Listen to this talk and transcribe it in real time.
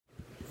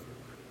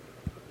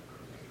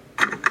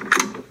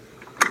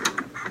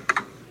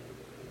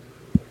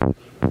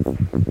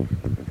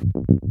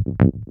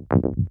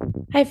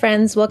Hi,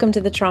 friends. Welcome to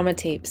the Trauma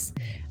Tapes.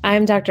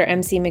 I'm Dr.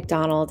 MC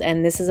McDonald,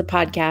 and this is a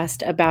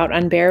podcast about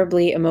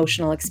unbearably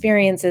emotional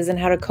experiences and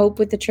how to cope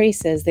with the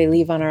traces they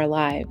leave on our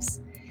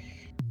lives.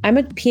 I'm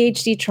a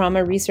PhD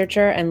trauma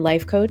researcher and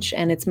life coach,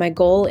 and it's my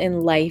goal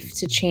in life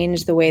to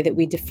change the way that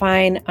we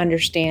define,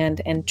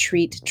 understand, and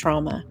treat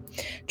trauma.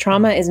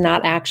 Trauma is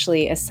not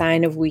actually a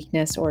sign of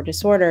weakness or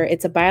disorder.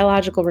 It's a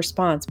biological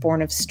response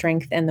born of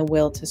strength and the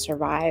will to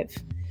survive.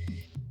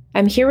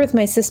 I'm here with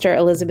my sister,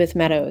 Elizabeth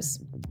Meadows.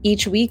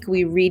 Each week,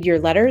 we read your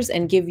letters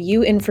and give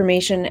you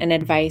information and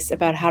advice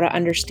about how to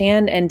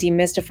understand and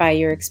demystify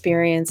your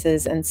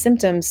experiences and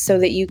symptoms so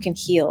that you can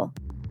heal.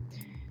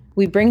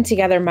 We bring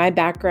together my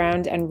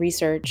background and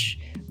research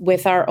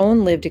with our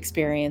own lived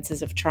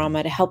experiences of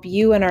trauma to help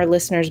you and our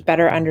listeners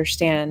better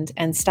understand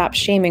and stop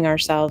shaming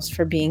ourselves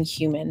for being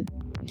human.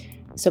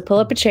 So pull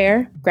up a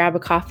chair, grab a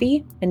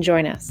coffee, and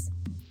join us.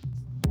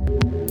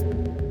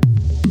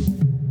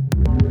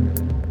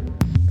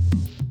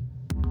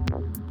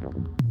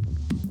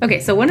 Okay,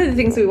 so one of the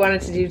things we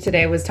wanted to do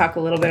today was talk a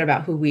little bit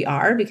about who we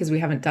are, because we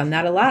haven't done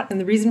that a lot. And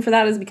the reason for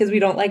that is because we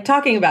don't like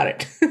talking about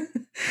it.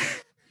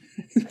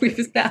 We've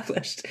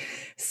established.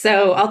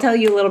 So I'll tell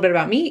you a little bit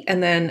about me,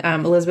 and then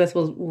Elizabeth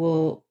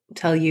will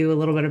tell you a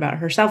little bit about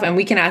herself, and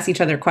we can ask each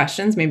other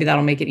questions. Maybe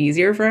that'll make it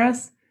easier for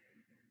us.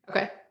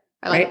 Okay.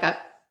 I like that.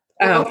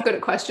 We're both good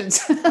at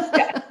questions.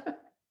 Yeah.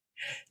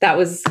 That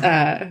was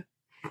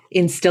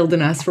instilled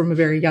in us from a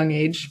very young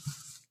age.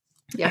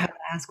 Yeah, how to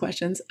ask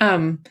questions.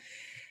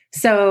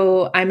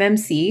 So I'm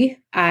MC.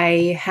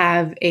 I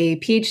have a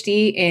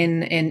PhD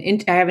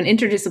I have an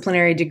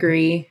interdisciplinary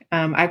degree.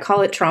 I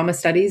call it trauma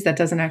studies. That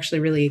doesn't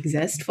actually really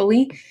exist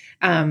fully.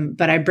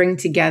 But I bring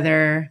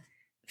together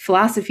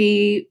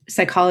philosophy,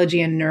 psychology,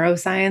 and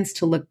neuroscience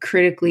to look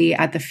critically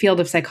at the field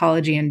of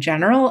psychology in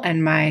general.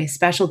 And my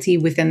specialty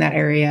within that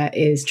area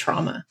is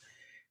trauma.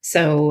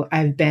 So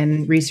I've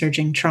been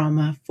researching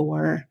trauma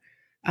for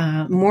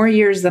more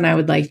years than I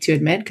would like to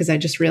admit, because I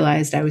just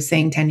realized I was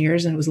saying 10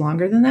 years and it was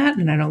longer than that,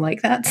 and I don't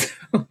like that.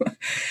 So,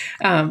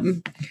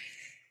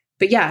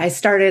 but yeah, I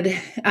started,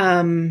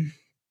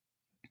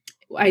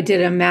 I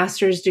did a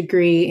master's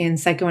degree in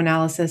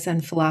psychoanalysis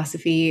and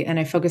philosophy, and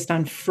I focused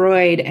on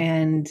Freud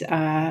and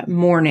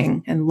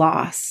mourning and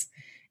loss.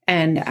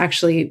 And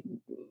actually,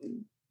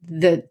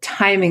 the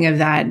timing of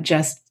that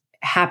just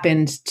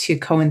happened to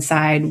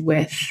coincide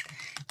with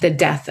the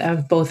death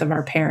of both of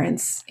our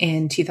parents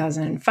in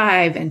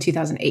 2005 and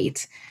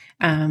 2008,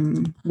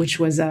 which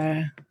was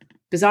a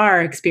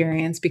bizarre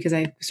experience because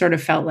I sort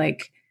of felt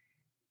like,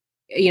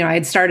 I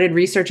had started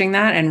researching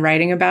that and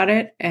writing about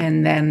it,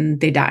 and then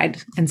they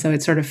died. And so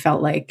it sort of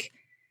felt like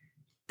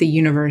the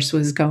universe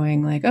was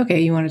going like,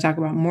 okay, you want to talk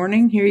about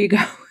mourning? Here you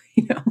go.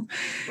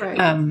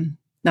 Right.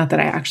 Not that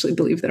I actually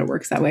believe that it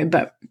works that way,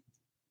 but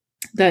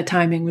the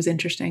timing was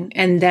interesting.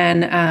 And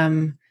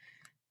then,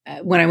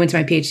 when I went to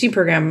my PhD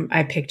program,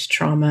 I picked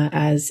trauma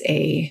as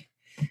a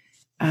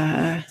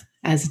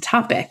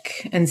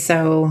topic. And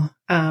so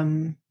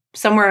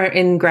somewhere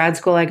in grad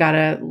school, I got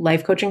a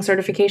life coaching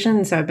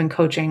certification. So I've been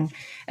coaching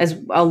as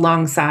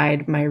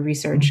alongside my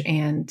research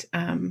and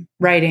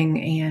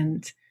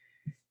writing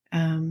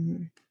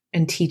and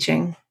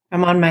teaching.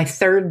 I'm on my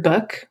third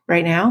book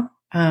right now.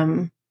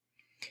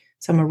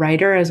 So I'm a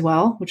writer as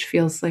well, which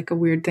feels like a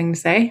weird thing to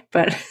say,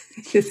 but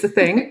it's a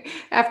thing.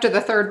 After the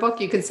third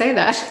book, you could say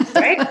that.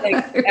 Right?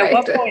 Like, right. At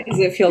what point does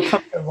it feel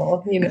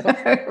comfortable?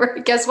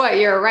 Guess what?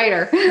 You're a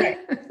writer. Right.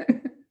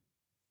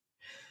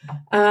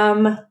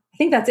 I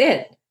think that's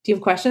it. Do you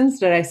have questions?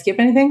 Did I skip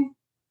anything?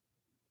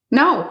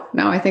 No,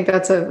 I think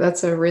that's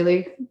a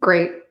really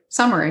great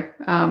summary.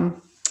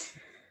 I'm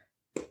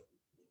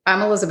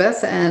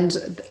Elizabeth,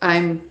 and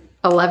I'm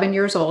 11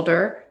 years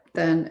older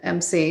than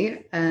MC,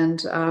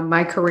 and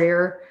my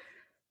career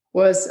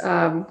has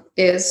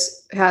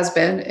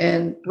been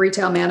in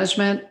retail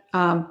management,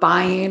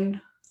 buying,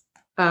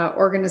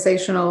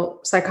 organizational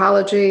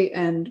psychology,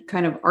 and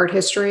kind of art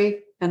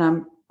history. And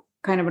I'm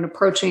kind of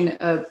approaching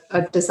a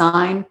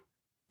design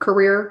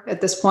career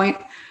at this point.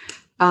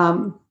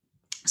 So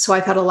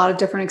I've had a lot of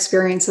different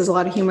experiences, a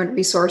lot of human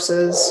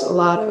resources, a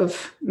lot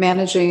of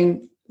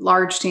managing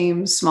large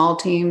teams, small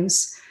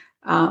teams,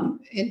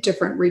 in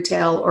different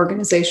retail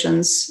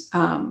organizations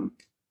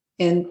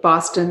in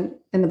Boston,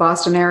 in the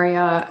Boston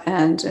area,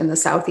 and in the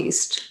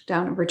Southeast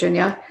down in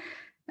Virginia.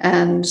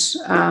 And,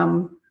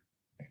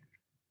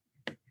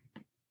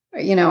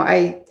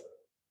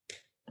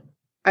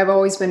 I've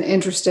always been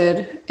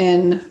interested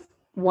in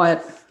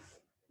what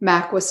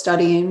Mac was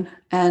studying.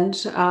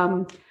 And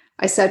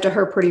I said to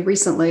her pretty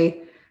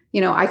recently,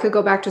 I could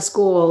go back to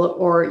school,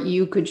 or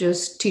you could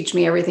just teach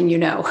me everything you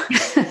know.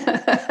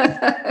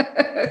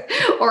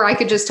 Or I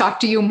could just talk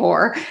to you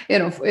more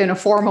in a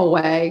formal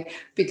way,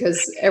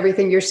 because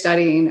everything you're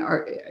studying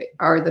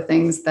are the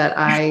things that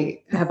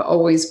I have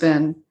always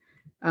been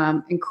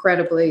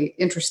incredibly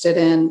interested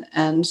in.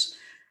 And,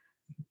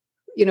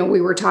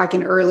 we were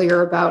talking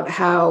earlier about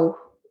how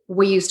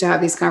we used to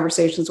have these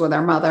conversations with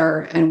our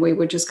mother, and we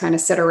would just kind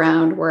of sit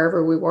around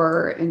wherever we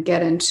were and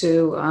get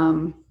into,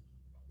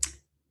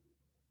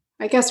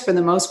 I guess for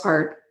the most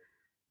part,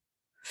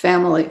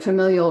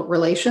 familial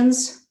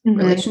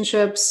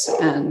relationships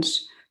and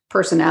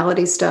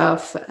personality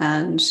stuff.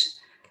 And,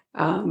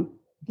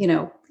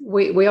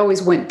 we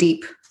always went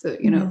deep,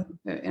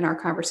 in our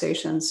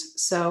conversations.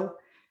 So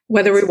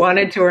whether we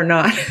wanted to or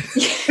not.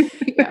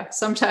 Yeah,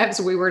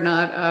 sometimes we were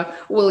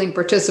not willing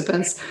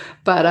participants,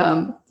 but,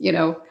 I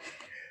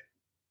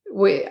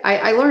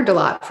learned a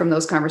lot from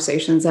those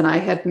conversations, and I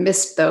had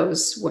missed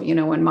those,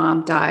 when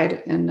Mom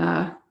died in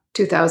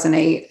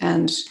 2008.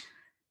 And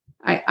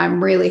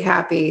I'm really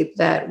happy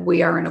that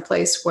we are in a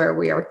place where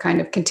we are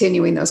kind of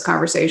continuing those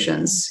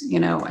conversations,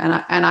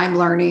 and I'm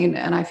learning,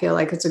 and I feel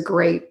like it's a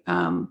great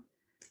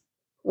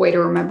way to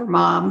remember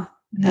Mom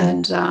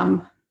and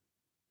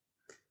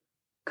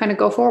kind of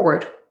go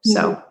forward.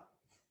 So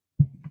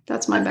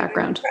that's my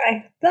background.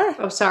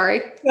 Oh,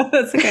 sorry. No,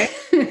 that's okay.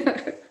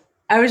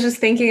 I was just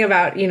thinking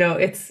about,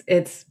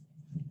 it's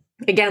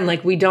again,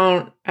 like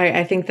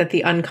I think that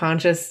the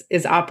unconscious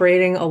is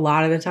operating a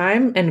lot of the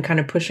time and kind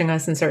of pushing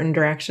us in certain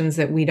directions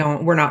that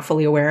we're not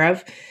fully aware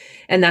of.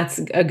 And that's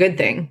a good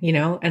thing,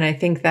 and I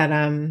think that,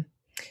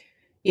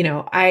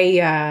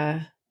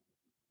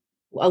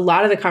 a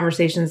lot of the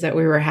conversations that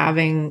we were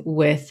having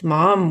with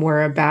Mom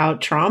were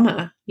about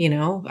trauma.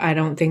 I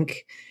don't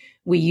think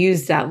we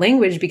used that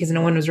language because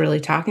no one was really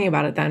talking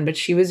about it then, but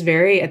she was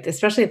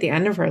especially at the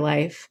end of her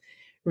life,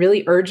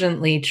 really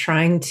urgently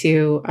trying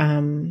to,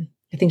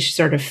 I think she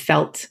sort of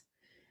felt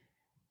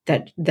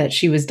that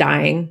she was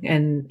dying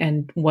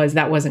and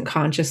that wasn't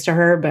conscious to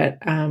her, but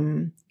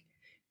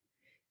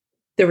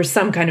there was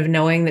some kind of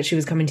knowing that she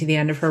was coming to the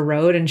end of her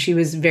road, and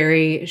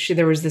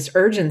there was this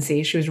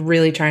urgency. She was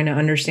really trying to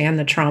understand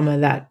the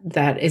trauma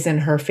that is in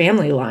her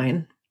family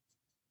line.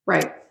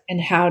 Right.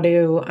 And how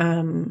to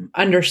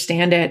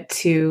understand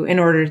it in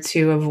order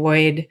to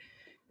avoid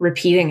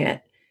repeating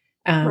it.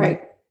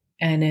 Right.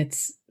 And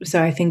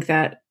so I think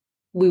that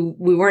we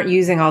weren't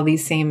using all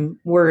these same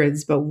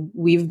words, but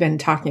we've been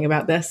talking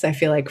about this, I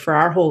feel like, for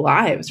our whole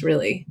lives,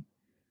 really.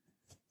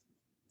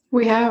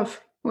 We have,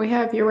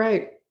 you're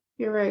right.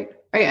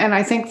 And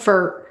I think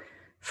for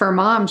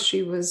Mom,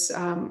 she was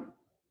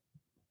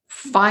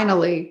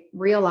finally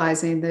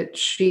realizing that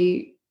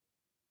she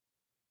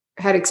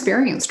had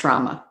experienced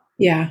trauma.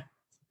 Yeah.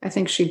 I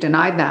think she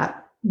denied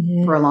that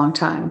for a long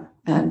time.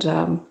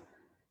 And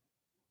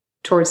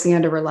towards the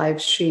end of her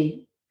life,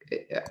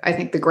 I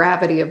think the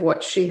gravity of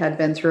what she had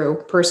been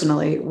through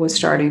personally was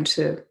starting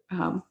to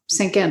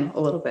sink in a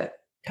little bit.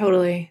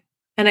 Totally.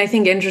 And I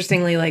think,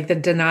 interestingly, like, the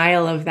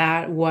denial of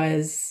that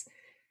was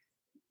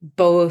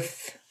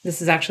both,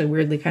 this is actually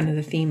weirdly kind of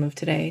the theme of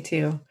today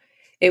too.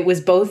 It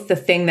was both the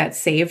thing that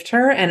saved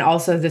her and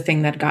also the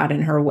thing that got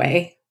in her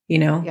way,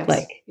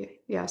 Yes.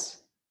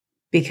 Yes.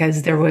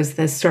 Because there was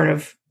this sort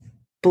of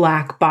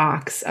black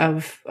box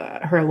of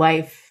her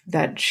life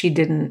that she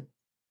didn't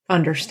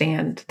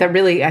understand, that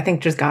really, I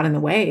think, just got in the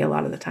way a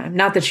lot of the time.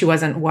 Not that she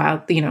wasn't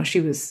wild, she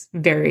was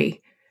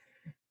very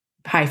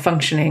high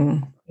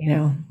functioning,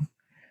 yeah.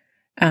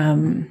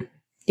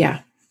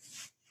 Yeah.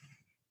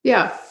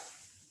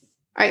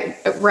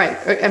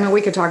 Right. I mean,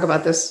 we could talk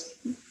about this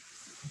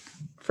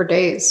for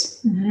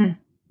days,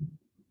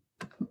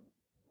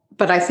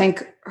 but I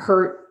think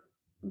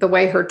the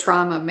way her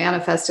trauma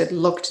manifested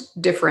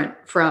looked different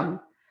from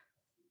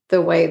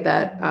the way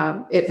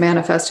that it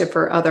manifested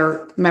for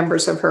other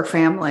members of her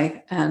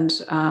family. And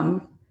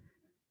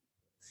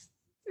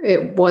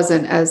it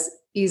wasn't as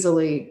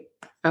easily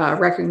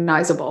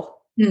recognizable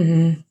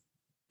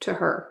to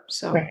her.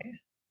 So, right.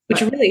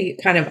 Which really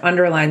kind of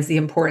underlines the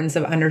importance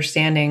of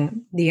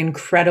understanding the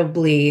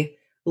incredibly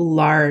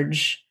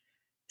large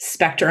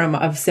spectrum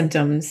of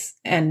symptoms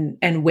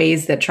and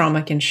ways that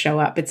trauma can show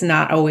up. It's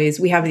not always,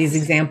 we have these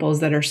examples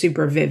that are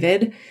super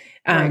vivid.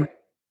 Right.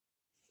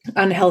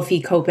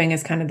 Unhealthy coping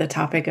is kind of the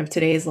topic of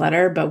today's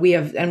letter, but we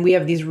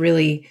have these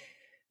really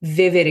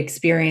vivid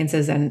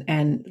experiences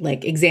and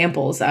like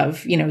examples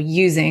of,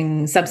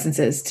 using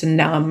substances to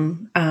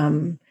numb,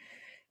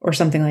 or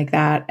something like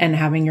that, and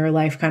having your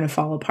life kind of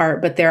fall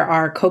apart. But there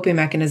are coping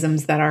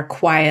mechanisms that are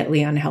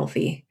quietly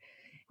unhealthy,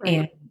 right,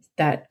 and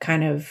that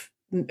kind of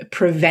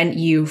prevent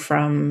you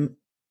from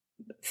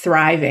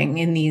thriving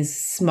in these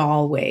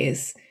small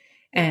ways.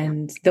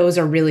 And those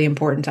are really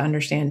important to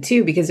understand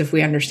too, because if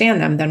we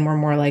understand them, then we're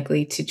more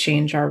likely to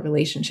change our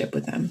relationship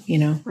with them,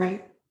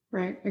 Right.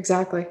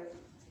 Exactly.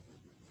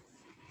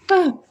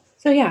 Oh,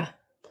 so yeah.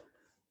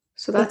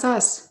 So that's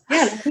us.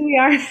 Yeah, that's who we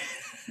are.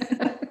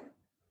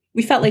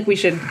 We felt like we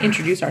should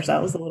introduce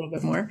ourselves a little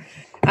bit more.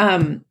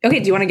 Okay,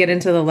 do you want to get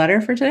into the letter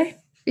for today?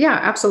 Yeah,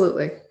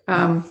 absolutely.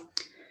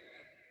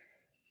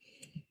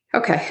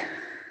 Okay,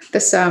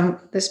 this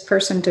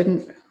person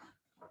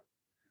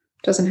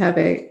doesn't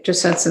have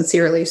just said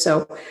sincerely,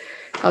 so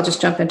I'll just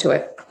jump into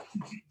it.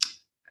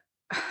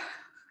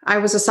 I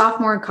was a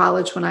sophomore in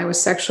college when I was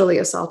sexually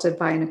assaulted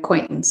by an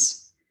acquaintance.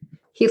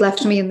 He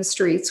left me in the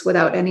streets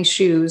without any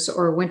shoes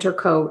or a winter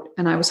coat,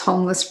 and I was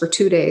homeless for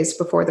 2 days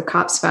before the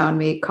cops found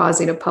me,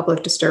 causing a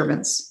public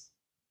disturbance.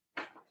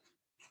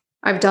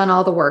 I've done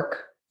all the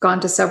work, gone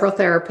to several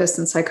therapists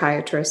and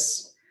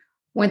psychiatrists.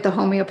 went the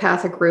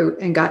homeopathic route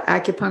and got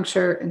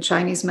acupuncture and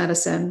Chinese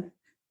medicine,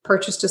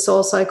 purchased a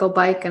SoulCycle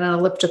bike and an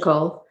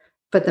elliptical.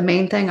 But the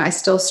main thing I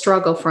still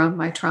struggle from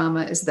my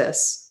trauma is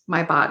this: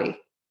 my body.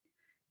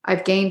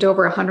 I've gained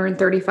over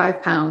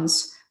 135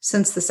 pounds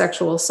since the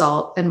sexual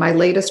assault, and my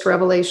latest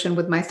revelation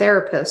with my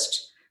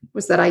therapist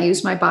was that I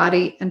use my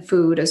body and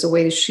food as a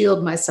way to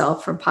shield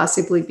myself from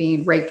possibly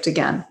being raped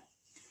again.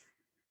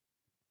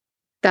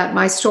 That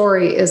my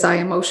story is I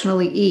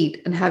emotionally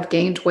eat and have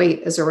gained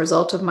weight as a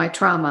result of my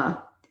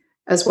trauma,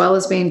 as well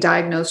as being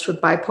diagnosed with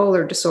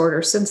bipolar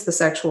disorder since the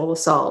sexual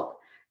assault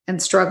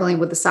and struggling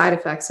with the side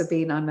effects of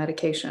being on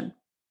medication.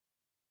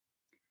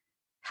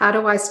 How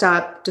do I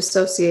stop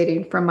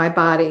dissociating from my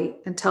body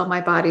and tell my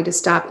body to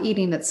stop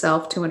eating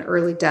itself to an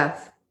early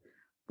death?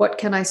 What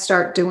can I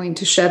start doing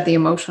to shed the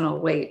emotional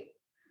weight?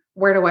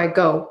 Where do I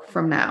go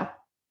from now?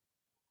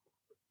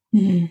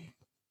 Mm-hmm.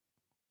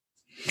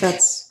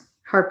 That's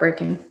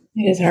heartbreaking.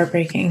 It is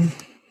heartbreaking.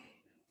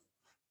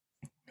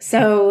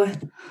 So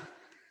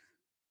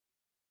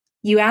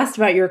you asked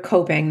about your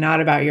coping,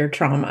 not about your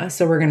trauma.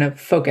 So we're going to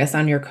focus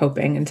on your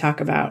coping and talk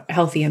about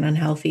healthy and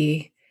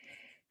unhealthy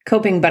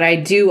coping. But I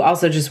do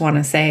also just want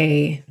to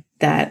say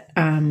that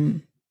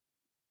I'm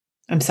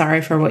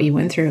sorry for what you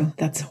went through.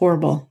 That's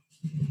horrible.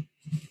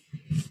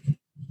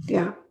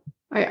 Yeah.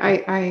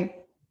 I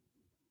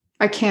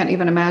can't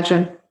even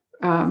imagine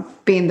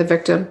being the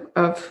victim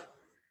of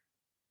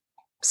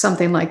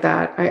something like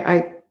that.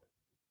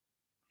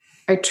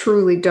 I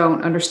truly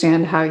don't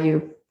understand how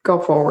you go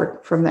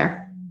forward from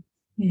there.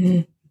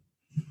 Mm-hmm.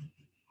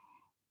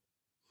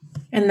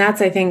 And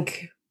that's, I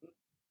think,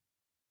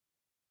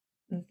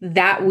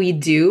 that we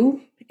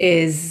do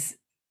is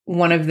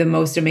one of the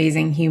most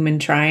amazing human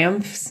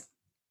triumphs.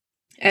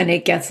 And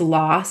it gets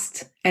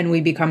lost and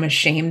we become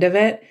ashamed of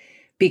it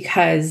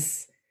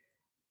because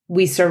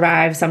we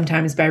survive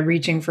sometimes by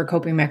reaching for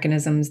coping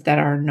mechanisms that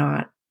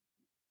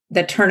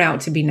turn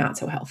out to be not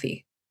so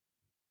healthy,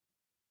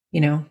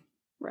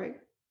 Right.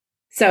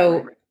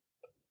 So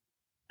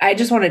I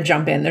just want to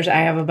jump in.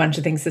 I have a bunch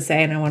of things to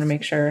say and I want to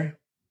make sure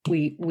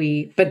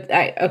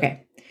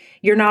okay.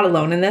 You're not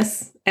alone in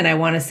this. And I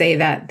want to say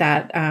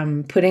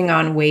that putting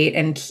on weight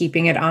and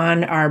keeping it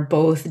on are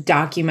both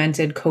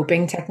documented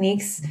coping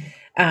techniques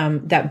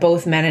that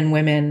both men and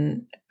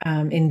women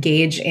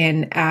engage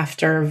in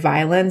after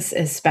violence,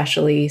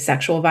 especially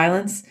sexual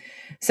violence.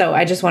 So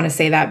I just want to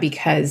say that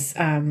because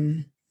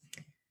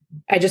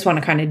I just want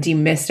to kind of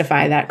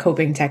demystify that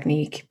coping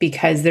technique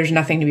because there's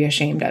nothing to be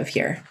ashamed of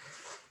here.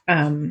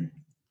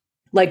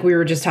 Like we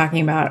were just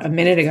talking about a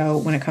minute ago,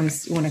 when it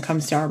comes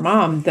to our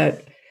mom,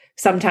 that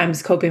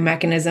sometimes coping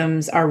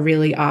mechanisms are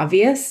really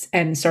obvious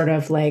and sort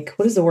of like,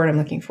 what is the word I'm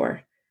looking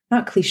for?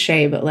 Not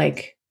cliche, but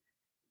like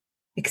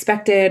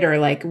expected, or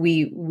like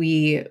we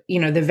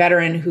the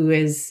veteran who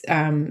is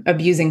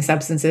abusing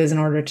substances in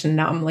order to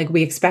numb, like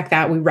we expect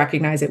that, we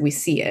recognize it, we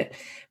see it,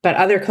 but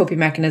other coping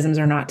mechanisms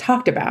are not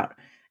talked about.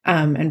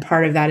 And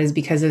part of that is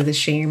because of the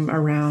shame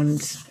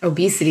around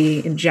obesity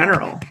in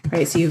general,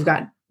 right? So you've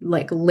got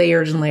like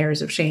layers and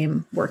layers of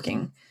shame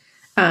working.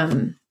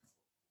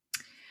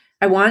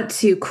 I want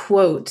to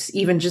quote,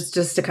 even just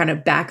to kind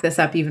of back this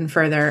up even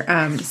further.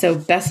 So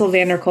Bessel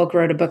van der Kolk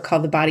wrote a book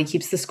called The Body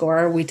Keeps the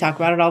Score. We talk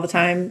about it all the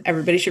time.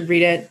 Everybody should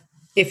read it.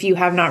 If you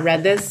have not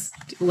read this,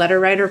 letter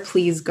writer,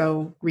 please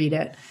go read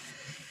it.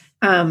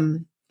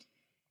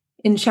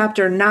 In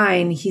chapter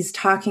 9, he's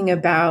talking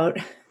about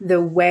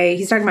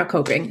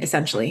coping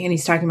essentially. And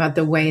he's talking about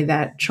the way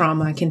that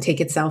trauma can take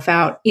itself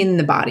out in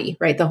the body,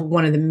 right?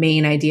 One of the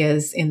main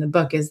ideas in the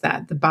book is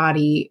that the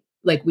body,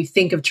 like we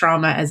think of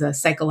trauma as a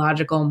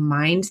psychological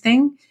mind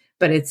thing,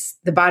 but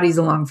the body's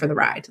along for the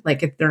ride.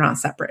 Like they're not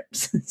separate.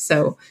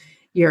 So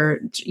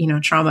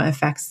trauma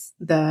affects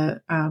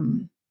the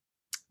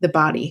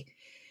body.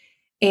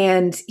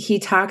 And he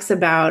talks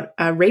about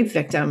a rape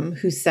victim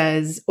who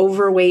says,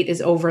 overweight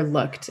is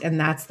overlooked, and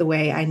that's the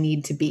way I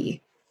need to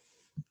be.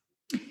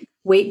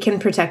 Weight can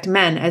protect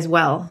men as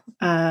well.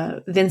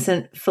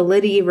 Vincent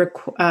Felitti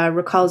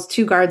recalls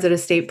 2 guards at a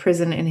state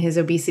prison in his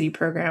obesity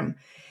program.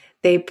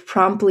 They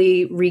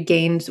promptly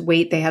regained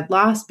weight they had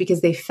lost because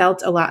they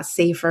felt a lot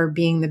safer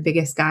being the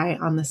biggest guy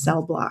on the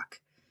cell block.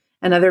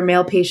 Another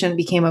male patient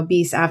became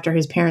obese after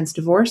his parents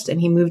divorced,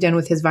 and he moved in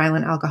with his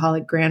violent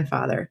alcoholic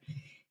grandfather.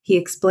 He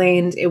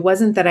explained, it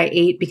wasn't that I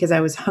ate because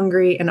I was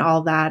hungry and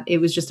all that. It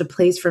was just a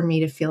place for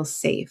me to feel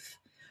safe.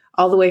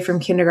 All the way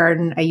from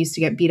kindergarten, I used to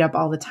get beat up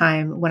all the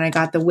time. When I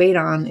got the weight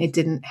on, it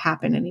didn't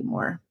happen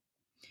anymore.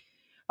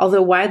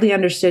 Although widely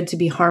understood to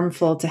be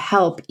harmful to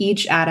health,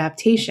 each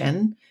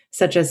adaptation,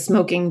 such as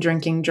smoking,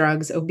 drinking,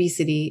 drugs,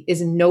 obesity,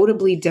 is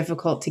notably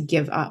difficult to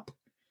give up.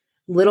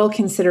 Little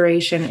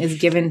consideration is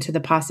given to the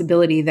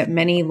possibility that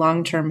many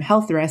long-term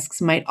health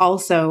risks might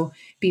also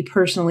be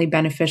personally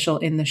beneficial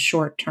in the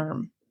short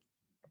term.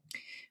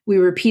 We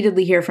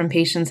repeatedly hear from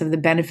patients of the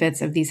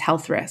benefits of these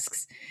health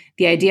risks.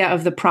 The idea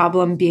of the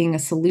problem being a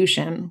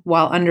solution,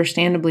 while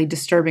understandably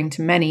disturbing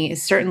to many,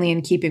 is certainly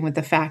in keeping with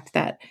the fact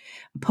that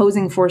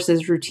opposing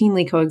forces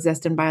routinely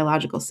coexist in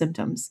biological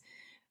symptoms.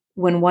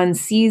 when one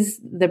sees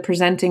the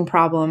presenting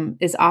problem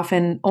is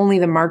often only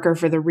the marker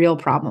for the real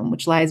problem,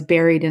 which lies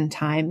buried in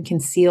time,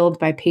 concealed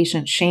by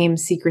patient shame,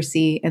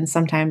 secrecy, and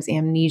sometimes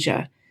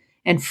amnesia,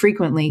 and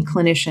frequently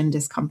clinician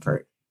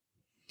discomfort.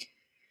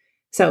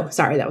 So,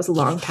 sorry, that was a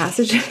long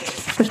passage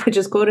that I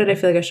just quoted. I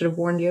feel like I should have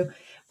warned you.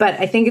 But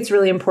I think it's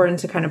really important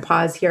to kind of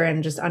pause here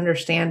and just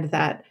understand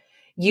that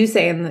you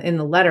say in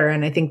the letter,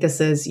 and I think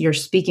this is, you're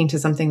speaking to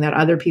something that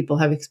other people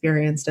have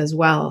experienced as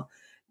well.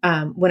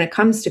 When it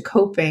comes to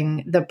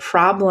coping, the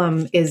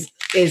problem is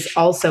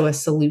also a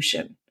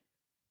solution.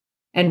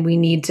 And we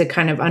need to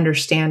kind of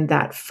understand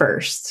that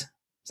first.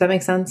 Does that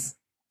make sense?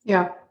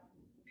 Yeah.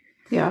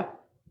 Yeah.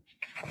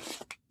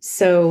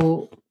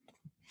 So,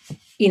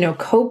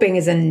 coping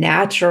is a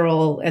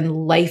natural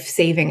and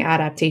life-saving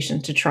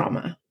adaptation to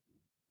trauma.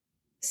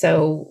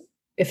 So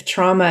if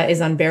trauma is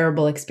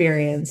unbearable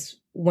experience,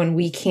 when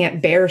we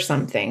can't bear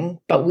something,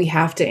 but we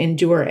have to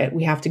endure it,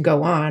 we have to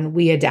go on,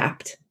 we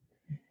adapt.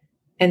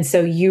 And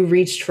so you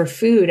reached for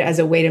food as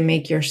a way to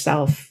make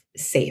yourself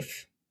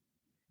safe.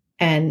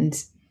 And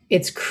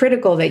it's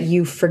critical that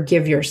you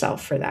forgive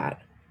yourself for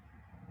that.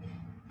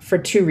 For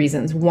two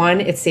reasons.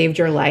 One, it saved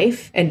your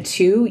life. And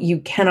two, you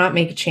cannot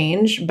make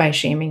change by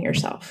shaming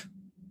yourself.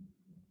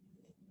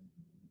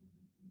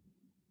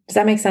 Does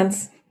that make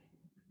sense?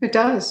 It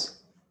does.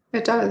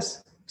 It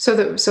does.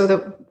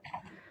 So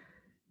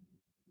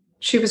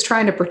she was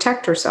trying to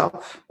protect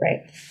herself.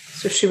 Right.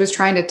 So she was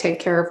trying to take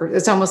care of her.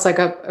 It's almost like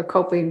a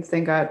coping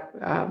thing got,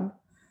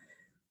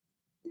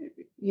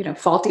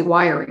 faulty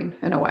wiring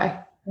in a way.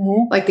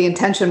 Mm-hmm. Like the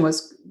intention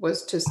was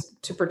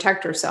to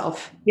protect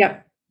herself.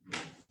 Yep.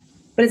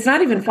 But it's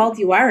not even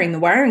faulty wiring. The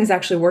wiring is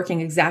actually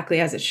working exactly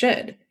as it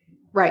should.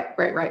 Right.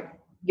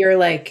 You're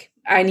like,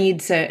 I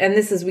need to, and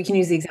we can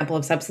use the example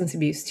of substance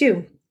abuse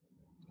too,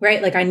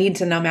 right? Like I need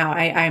to numb out.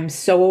 I'm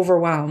so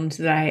overwhelmed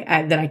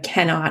that I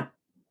cannot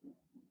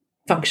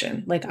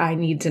function. Like I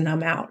need to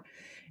numb out.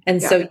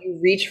 And so you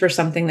reach for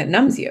something that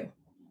numbs you.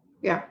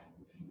 Yeah.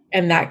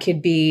 And that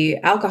could be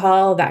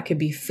alcohol, that could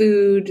be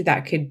food,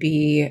 that could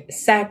be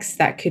sex,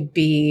 that could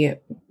be,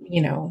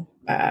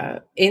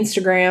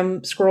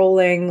 Instagram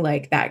scrolling,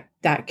 like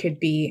that could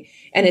be.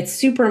 And it's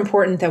super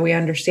important that we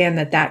understand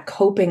that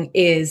coping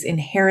is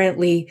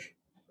inherently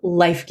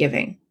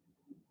life-giving.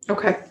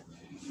 Okay.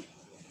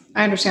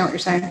 I understand what you're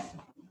saying.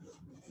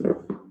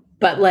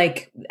 But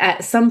like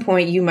at some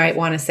point you might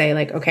want to say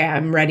like, okay,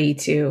 I'm ready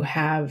to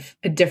have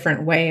a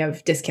different way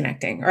of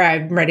disconnecting, or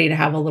I'm ready to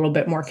have a little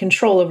bit more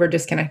control over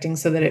disconnecting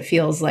so that it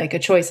feels like a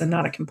choice and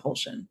not a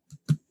compulsion.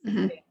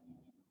 Mm-hmm.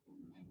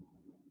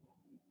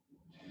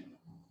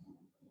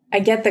 I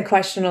get the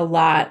question a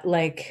lot,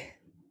 like,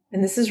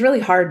 and this is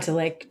really hard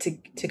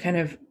to kind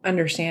of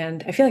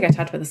understand. I feel like I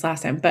talked about this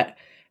last time, but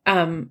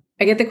I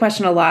get the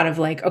question a lot of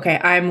like, okay,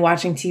 I'm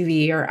watching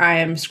TV or I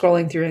am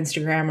scrolling through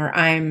Instagram or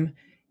I'm,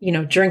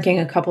 drinking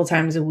a couple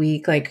times a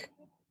week, like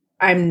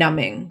I'm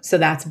numbing. So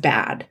that's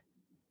bad.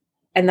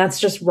 And that's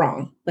just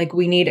wrong. Like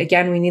we need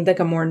like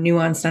a more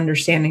nuanced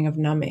understanding of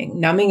numbing.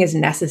 Numbing is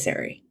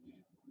necessary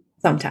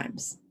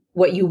sometimes.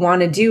 What you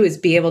want to do is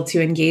be able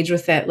to engage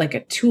with it like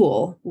a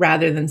tool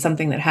rather than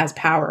something that has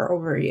power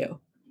over you.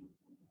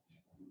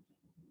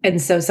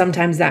 And so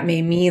sometimes that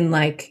may mean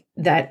like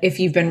that if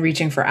you've been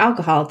reaching for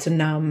alcohol to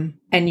numb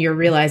and you're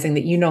realizing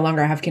that you no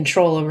longer have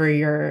control over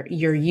your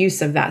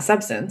use of that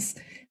substance,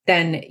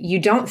 then you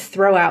don't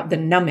throw out the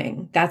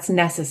numbing. That's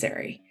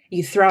necessary.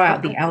 You throw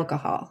out the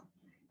alcohol.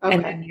 Okay.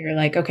 And then you're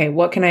like, okay,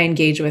 what can I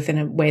engage with in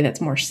a way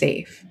that's more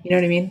safe? You know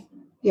what I mean?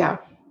 Yeah.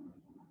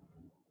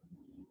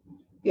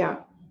 Yeah.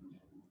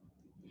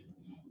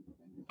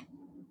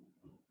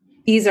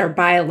 These are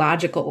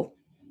biological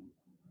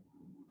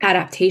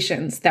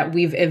adaptations that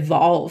we've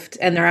evolved,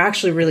 and they're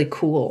actually really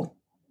cool.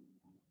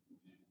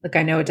 Like,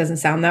 I know it doesn't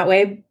sound that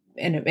way,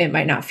 and it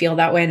might not feel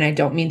that way, and I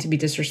don't mean to be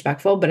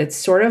disrespectful, but it's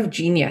sort of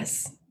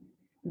genius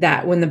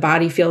that when the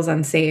body feels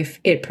unsafe,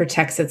 it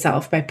protects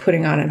itself by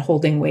putting on and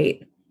holding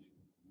weight.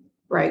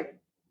 Right.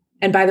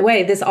 And by the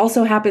way, this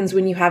also happens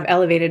when you have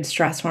elevated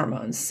stress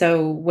hormones.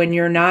 So when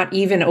you're not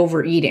even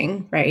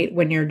overeating, right?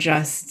 When you're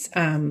just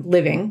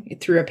living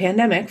through a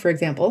pandemic, for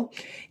example,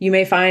 you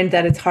may find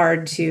that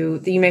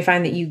you may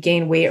find that you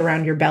gain weight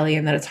around your belly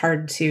and that it's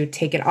hard to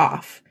take it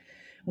off.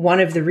 One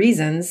of the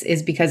reasons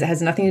is because it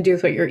has nothing to do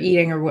with what you're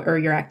eating or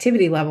your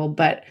activity level,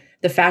 but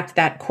the fact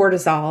that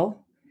cortisol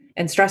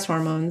and stress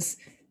hormones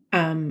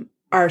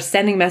are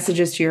sending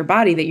messages to your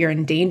body that you're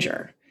in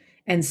danger.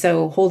 And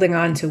so holding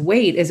on to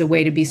weight is a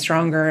way to be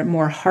stronger and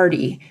more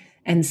hardy.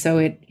 And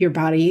so your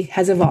body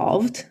has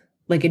evolved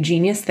like a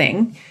genius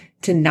thing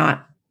to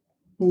not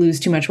lose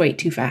too much weight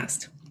too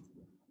fast.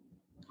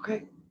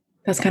 Okay.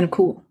 That's kind of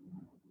cool,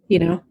 you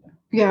know?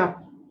 Yeah.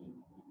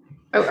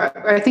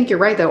 I think you're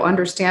right, though,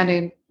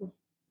 understanding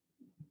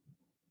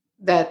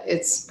that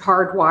it's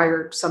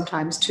hardwired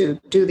sometimes to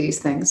do these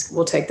things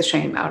will take the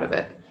shame out of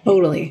it.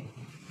 Totally.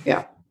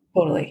 Yeah.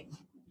 Totally.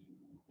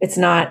 It's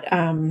not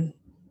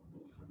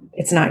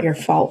your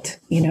fault,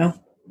 you know?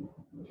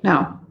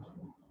 No.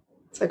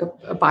 It's like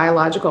a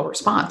biological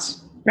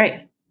response.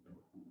 Right.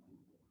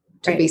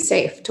 to be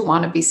safe, to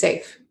want to be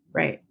safe.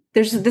 Right.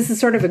 This is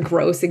sort of a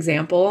gross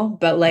example,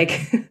 but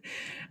like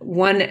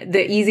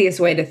the easiest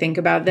way to think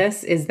about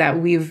this is that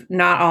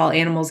not all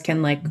animals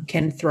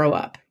can throw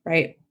up,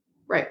 right?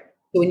 Right.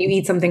 So when you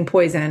eat something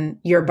poison,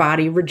 your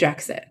body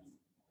rejects it.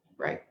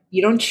 Right.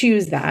 You don't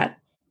choose that.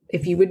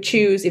 If you could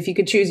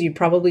choose, you'd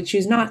probably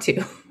choose not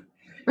to.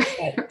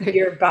 But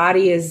your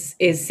body is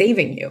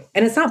saving you.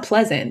 And it's not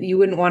pleasant. You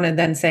wouldn't want to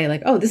then say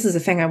like, oh, this is a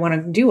thing I want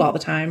to do all the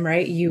time,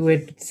 right? You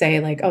would say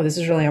like, oh, this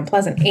is really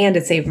unpleasant and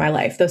it saved my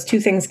life. Those two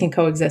things can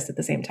coexist at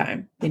the same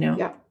time, you know?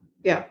 Yeah.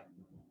 Yeah.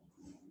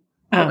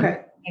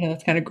 Okay. I know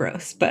that's kind of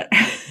gross, but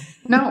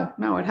no,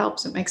 it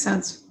helps. It makes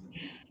sense.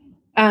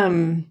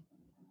 So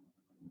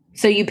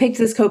you picked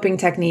this coping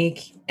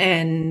technique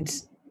and,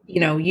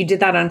 you did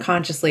that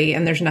unconsciously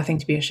and there's nothing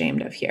to be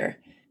ashamed of here.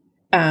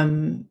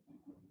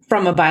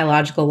 From a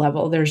biological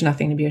level, there's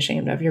nothing to be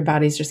ashamed of. Your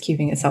body's just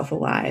keeping itself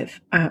alive.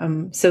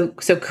 So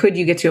could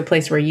you get to a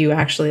place where you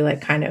actually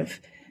like kind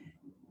of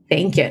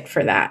thank it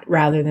for that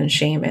rather than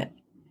shame it?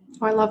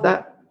 Oh, I love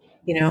that.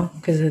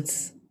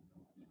 Because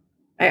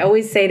I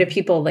always say to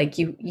people, like,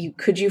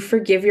 could you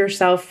forgive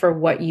yourself for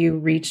what you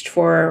reached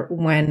for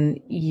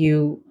when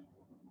you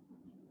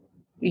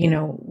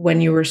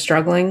were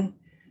struggling?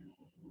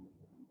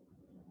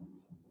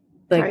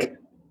 Like, right.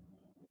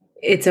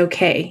 It's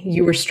okay.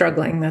 You were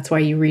struggling. That's why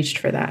you reached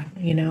for that,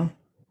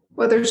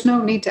 Well, there's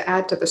no need to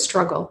add to the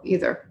struggle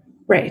either.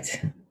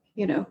 Right.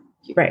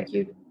 Right.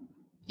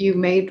 You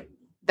made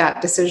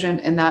that decision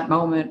in that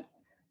moment,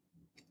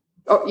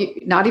 or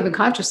not even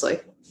consciously.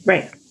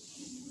 Right.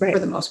 For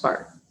the most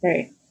part.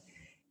 Right.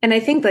 And I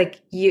think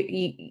like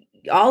you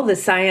all the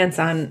science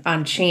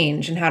on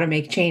change and how to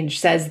make change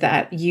says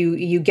that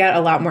you get a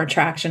lot more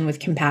traction with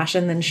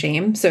compassion than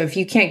shame. So if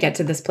you can't get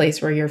to this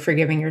place where you're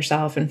forgiving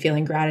yourself and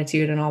feeling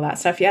gratitude and all that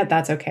stuff yet,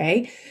 that's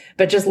okay.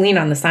 But just lean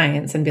on the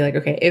science and be like,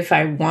 okay, if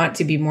I want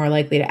to be more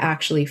likely to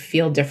actually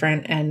feel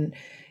different and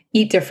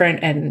eat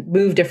different and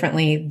move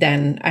differently,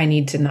 then I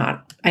need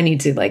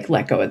to like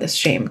let go of this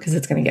shame because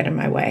it's going to get in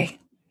my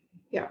way.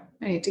 Yeah.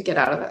 I need to get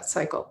out of that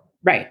cycle.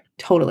 Right.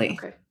 Totally.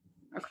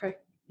 Okay.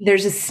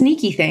 There's a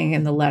sneaky thing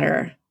in the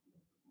letter.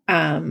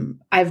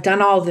 I've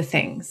done all the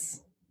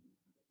things.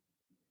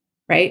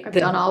 Right? I've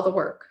done all the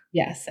work.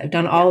 Yes, I've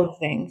done all the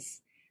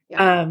things.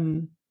 Yeah.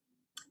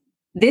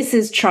 This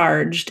is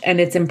charged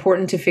and it's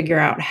important to figure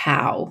out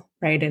how,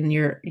 right? And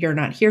you're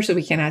not here, so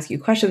we can't ask you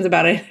questions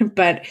about it,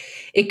 but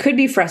it could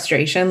be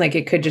frustration. Like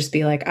it could just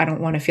be like, I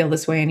don't want to feel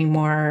this way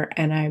anymore.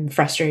 And I'm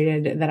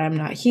frustrated that I'm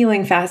not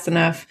healing fast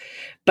enough,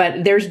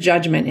 but there's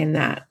judgment in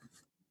that.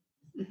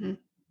 Mm-hmm.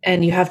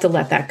 And you have to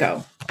let that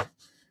go.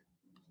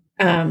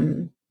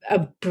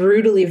 A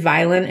brutally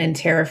violent and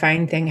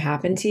terrifying thing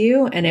happened to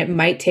you, and it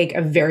might take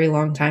a very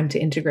long time to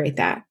integrate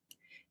that.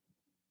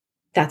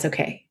 That's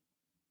okay.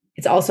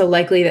 It's also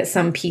likely that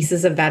some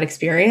pieces of that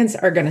experience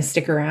are going to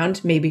stick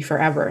around, maybe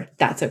forever.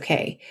 That's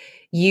okay.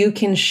 You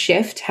can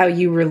shift how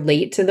you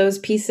relate to those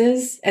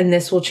pieces, and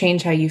this will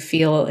change how you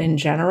feel in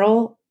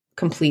general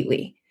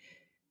completely.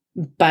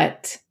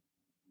 But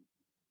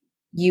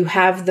you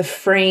have the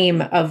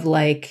frame of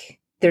like,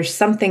 there's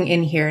something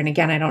in here. And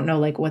again, I don't know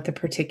like what the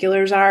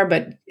particulars are,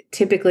 but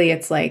typically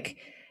it's like,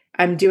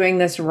 I'm doing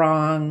this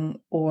wrong,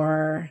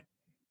 or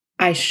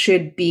I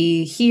should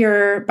be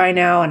here by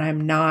now and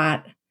I'm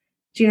not.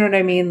 Do you know what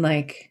I mean?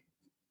 like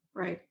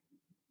Right.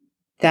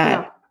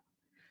 That.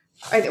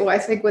 Yeah. I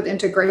think with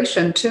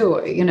integration too,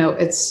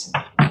 it's,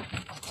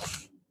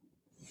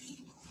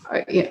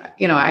 I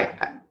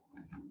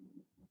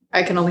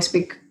can only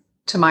speak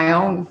to my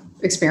own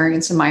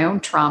experience and my own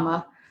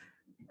trauma.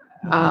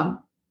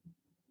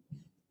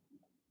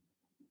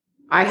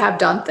 I have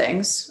done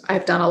things.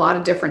 I've done a lot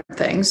of different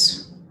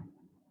things,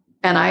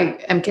 and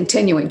I am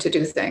continuing to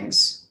do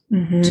things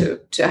to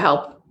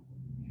help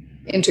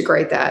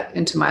integrate that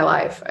into my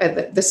life.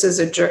 This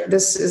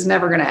is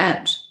never going to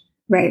end,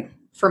 right?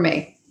 For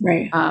me,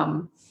 right?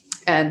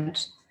 And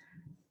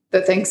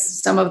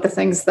some of the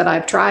things that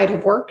I've tried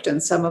have worked,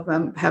 and some of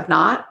them have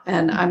not.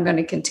 And I'm going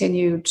to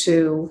continue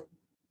to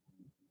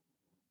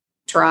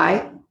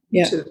try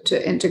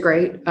to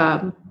integrate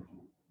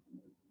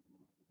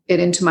it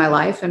into my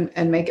life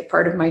and make it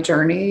part of my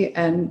journey.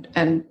 And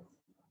I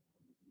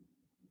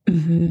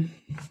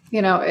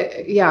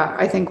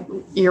think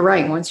you're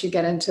right. Once you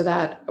get into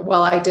that,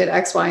 well, I did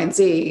X, Y, and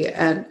Z,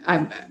 and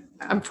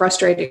I'm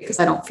frustrated because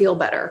I don't feel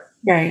better.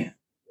 Right.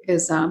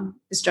 Is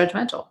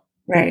judgmental.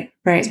 Right.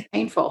 It's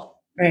painful.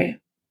 Right.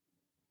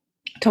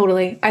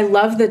 Totally. I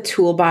love the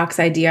toolbox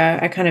idea.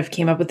 I kind of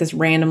came up with this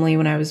randomly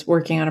when I was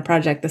working on a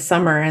project this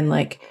summer and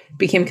like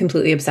became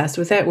completely obsessed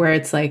with it, where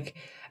it's like,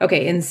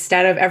 okay,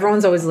 instead of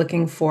everyone's always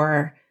looking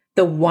for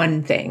the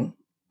one thing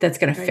that's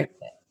going to fix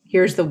it.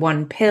 Here's the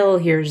one pill.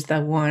 Here's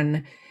the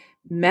one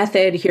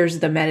method. Here's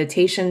the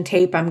meditation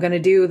tape I'm going to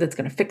do that's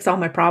going to fix all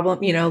my problem,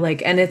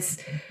 and it's,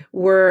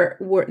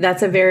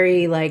 that's a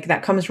very like,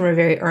 that comes from a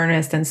very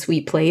earnest and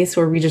sweet place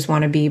where we just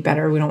want to be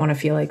better. We don't want to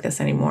feel like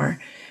this anymore.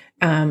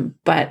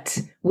 But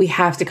we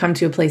have to come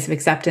to a place of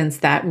acceptance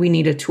that we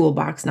need a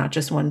toolbox, not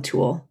just one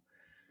tool.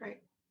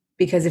 Right.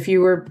 Because if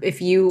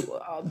you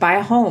buy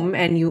a home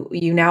and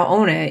you now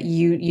own it,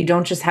 you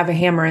don't just have a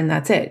hammer and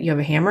that's it. You have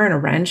a hammer and a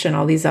wrench and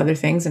all these other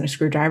things and a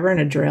screwdriver and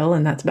a drill,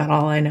 and that's about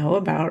all I know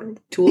about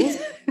tools.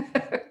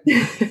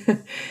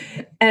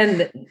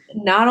 And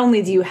not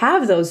only do you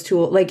have those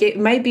tools, like it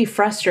might be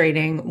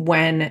frustrating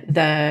when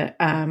the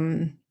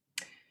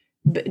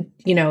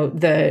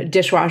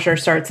dishwasher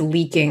starts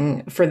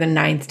leaking for the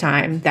 9th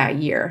time that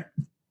year.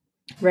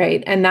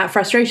 Right. And that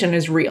frustration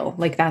is real.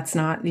 Like that's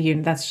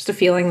just a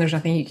feeling. There's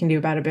nothing you can do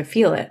about it but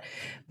feel it.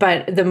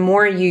 But the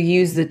more you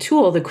use the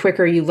tool, the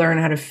quicker you learn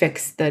how to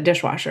fix the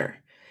dishwasher,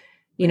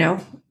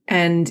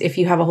 And if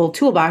you have a whole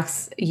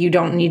toolbox, you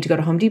don't need to go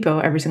to Home Depot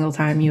every single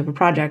time you have a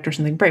project or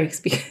something breaks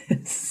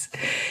because,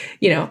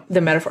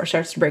 the metaphor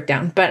starts to break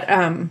down. But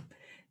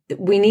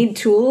we need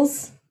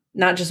tools,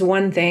 not just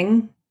one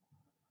thing.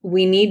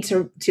 We need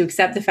to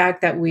accept the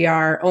fact that we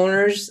are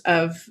owners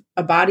of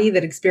a body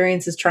that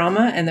experiences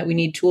trauma and that we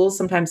need tools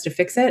sometimes to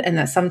fix it. And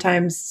that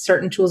sometimes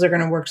certain tools are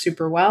going to work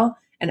super well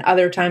and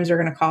other times are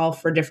going to call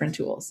for different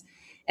tools.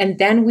 And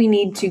then we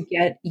need to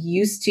get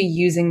used to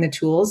using the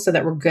tools so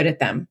that we're good at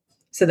them.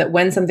 So that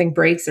when something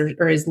breaks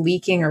or is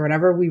leaking or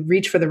whatever, we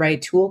reach for the right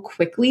tool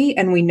quickly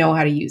and we know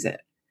how to use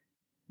it.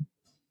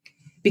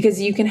 Because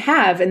you can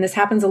have, and this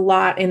happens a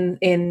lot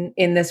in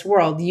this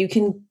world, you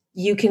can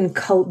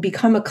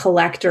become a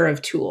collector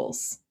of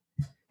tools.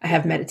 I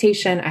have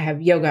meditation, I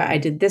have yoga, I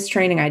did this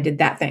training, I did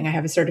that thing, I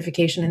have a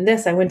certification in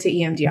this, I went to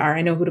EMDR,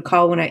 I know who to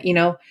call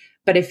when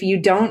but if you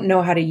don't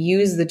know how to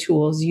use the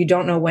tools, you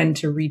don't know when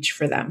to reach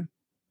for them.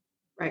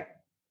 Right.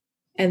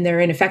 And they're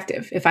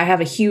ineffective. If I have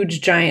a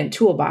huge giant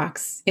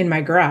toolbox in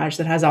my garage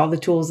that has all the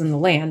tools in the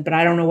land, but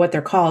I don't know what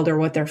they're called or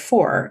what they're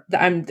for,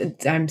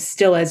 I'm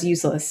still as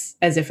useless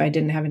as if I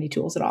didn't have any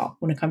tools at all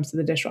when it comes to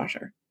the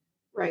dishwasher.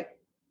 Right.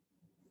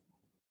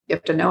 You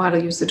have to know how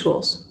to use the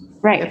tools.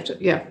 Right.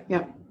 Yeah.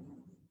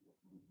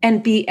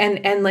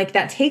 And like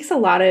that takes a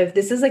lot of,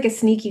 this is like a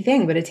sneaky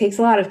thing, but it takes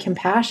a lot of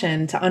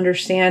compassion to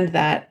understand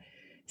that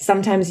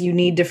sometimes you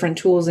need different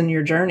tools in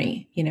your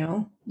journey,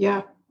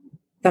 Yeah.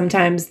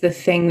 Sometimes the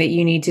thing that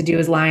you need to do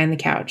is lie on the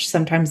couch.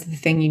 Sometimes the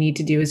thing you need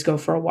to do is go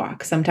for a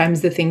walk.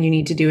 Sometimes the thing you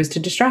need to do is to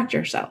distract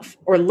yourself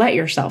or let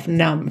yourself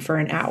numb for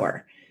an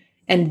hour.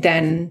 And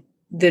then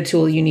the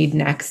tool you need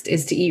next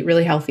is to eat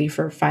really healthy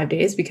for 5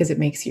 days because it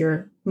makes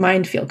your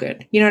mind feel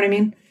good. You know what I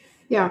mean?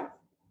 Yeah.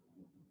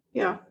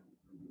 Yeah.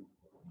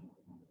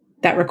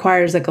 That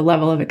requires like a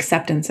level of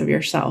acceptance of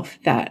yourself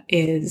that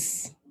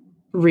is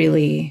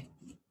really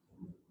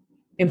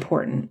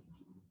important.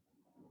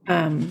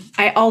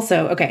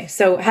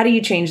 So how do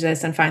you change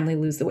this and finally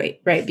lose the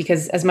weight, right?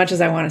 Because as much as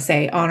I want to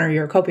say, honor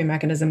your coping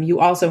mechanism, you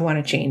also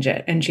want to change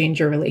it and change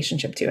your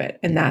relationship to it.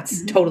 And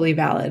that's totally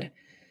valid.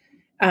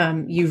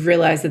 You've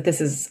realized that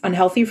this is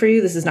unhealthy for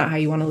you. This is not how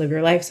you want to live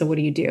your life. So what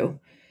do you do?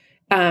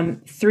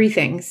 3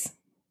 things.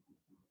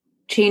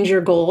 Change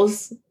your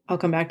goals. I'll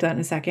come back to that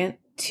in a second.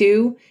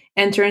 2,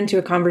 enter into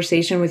a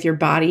conversation with your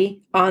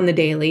body on the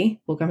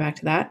daily. We'll come back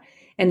to that.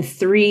 And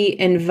 3,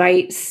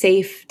 invite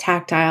safe,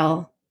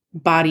 tactile,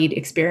 bodied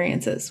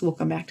experiences. We'll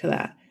come back to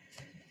that.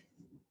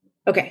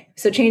 Okay,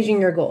 so changing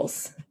your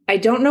goals. I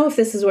don't know if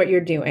this is what you're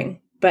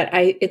doing, but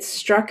it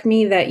struck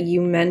me that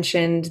you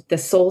mentioned the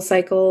Soul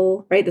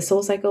Cycle, right? The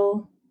Soul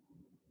Cycle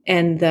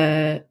and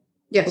the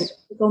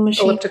elliptical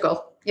machine.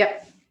 Elliptical.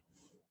 Yep.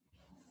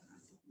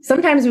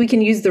 Sometimes we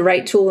can use the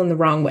right tool in the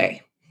wrong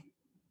way,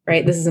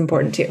 right? This is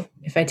important too.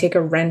 If I take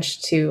a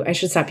wrench I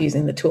should stop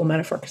using the tool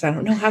metaphor because I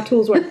don't know how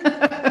tools work.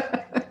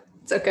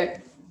 It's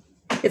okay.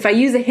 If I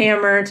use a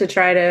hammer to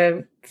try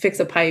to fix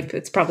a pipe,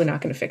 it's probably not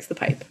going to fix the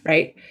pipe,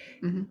 right?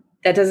 Mm-hmm.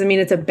 That doesn't mean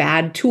it's a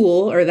bad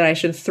tool or that I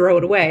should throw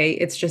it away.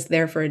 It's just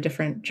there for a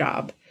different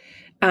job.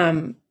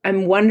 I'm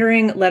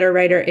wondering, letter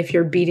writer, if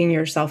you're beating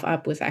yourself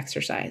up with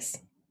exercise.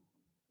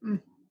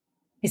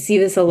 I see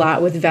this a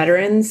lot with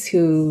veterans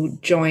who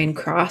join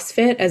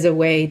CrossFit as a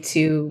way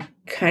to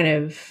kind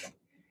of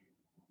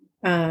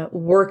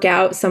work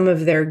out some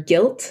of their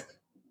guilt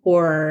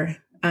or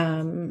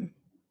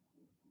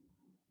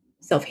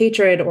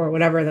self-hatred or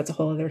whatever. That's a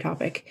whole other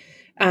topic.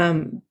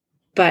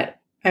 But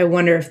I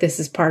wonder if this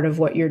is part of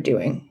what you're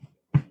doing.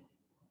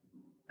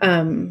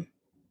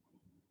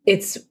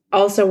 It's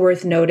also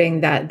worth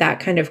noting that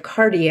kind of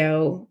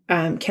cardio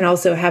can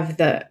also have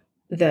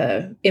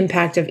the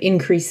impact of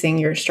increasing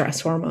your stress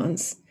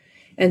hormones.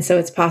 And so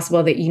it's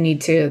possible that you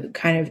need to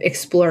kind of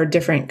explore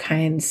different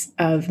kinds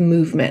of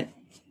movement.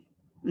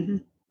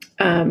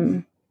 Mm-hmm.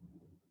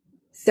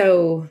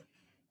 So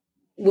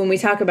when we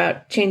talk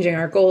about changing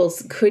our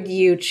goals, could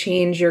you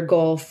change your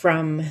goal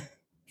from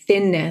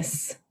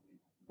thinness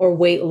or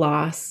weight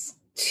loss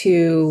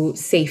to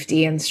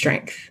safety and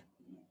strength?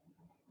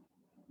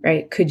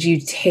 Right? Could you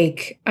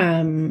take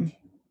a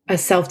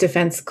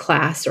self-defense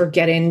class or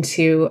get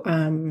into,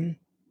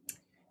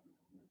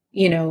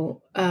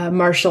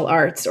 martial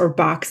arts or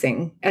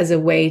boxing as a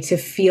way to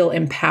feel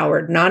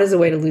empowered, not as a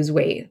way to lose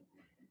weight,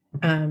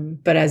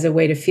 but as a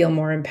way to feel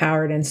more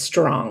empowered and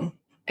strong?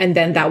 And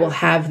then that will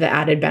have the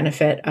added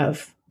benefit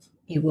of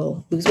you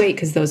will lose weight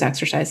because those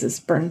exercises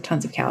burn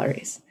tons of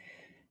calories.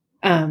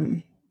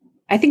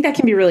 I think that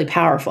can be really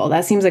powerful.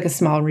 That seems like a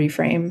small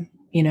reframe,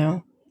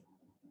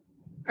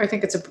 I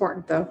think it's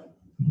important though.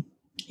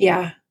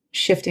 Yeah.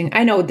 Shifting.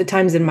 I know the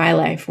times in my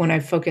life when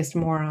I've focused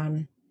more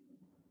on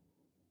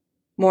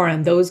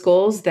those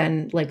goals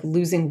than like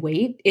losing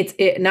weight.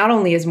 It not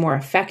only is more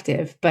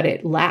effective, but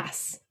it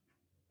lasts.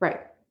 Right.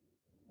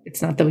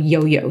 It's not the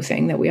yo-yo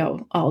thing that we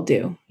all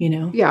do,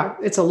 Yeah.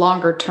 It's a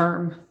longer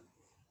term.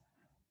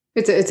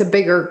 It's a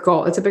bigger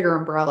goal. It's a bigger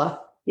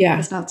umbrella. Yeah.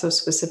 It's not so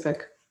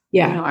specific.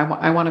 Yeah.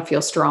 I want to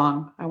feel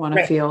strong. I want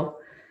to feel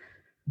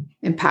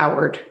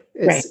empowered.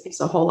 It's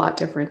a whole lot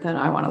different than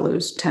I want to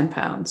lose 10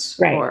 pounds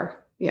or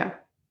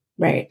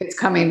Right. It's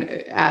coming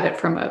at it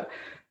from a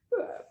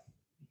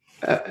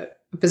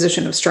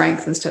position of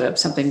strength instead of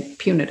something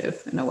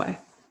punitive in a way.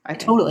 I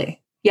think.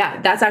 Totally.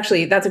 Yeah. That's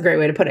a great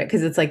way to put it.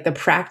 Cause it's like the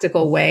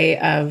practical way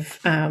of,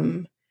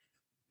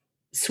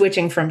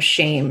 switching from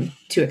shame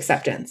to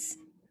acceptance.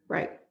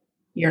 Right.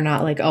 You're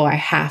not like, oh, I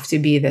have to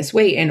be this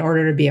weight in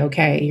order to be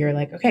okay. You're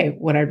like, okay,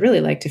 what I'd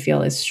really like to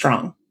feel is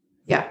strong.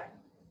 Yeah.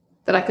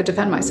 That I could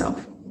defend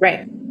myself.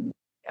 Right.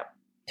 Yeah.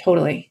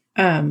 Totally.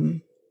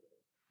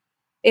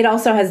 It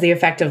also has the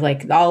effect of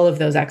like all of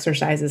those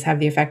exercises have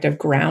the effect of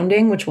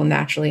grounding, which will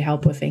naturally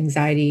help with any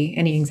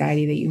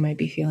anxiety that you might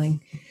be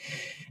feeling.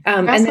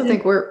 I also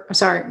think with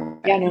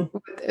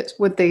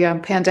the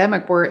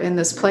pandemic, we're in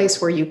this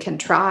place where you can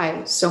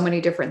try so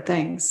many different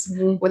things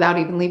without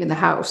even leaving the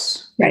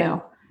house,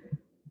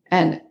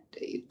 and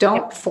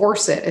don't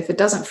force it. If it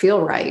doesn't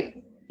feel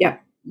right,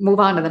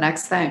 move on to the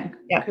next thing.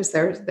 Because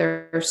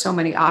there are so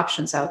many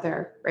options out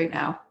there right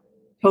now.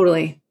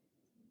 Totally.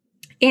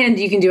 And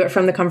you can do it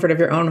from the comfort of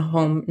your own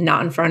home,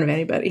 not in front of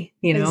anybody,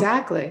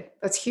 Exactly.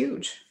 That's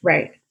huge.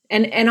 Right.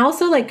 And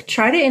also like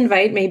try to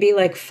invite maybe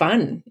like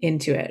fun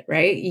into it,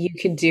 right? You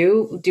could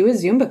do a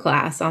Zumba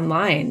class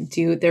online.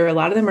 There are a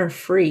lot of them are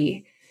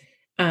free.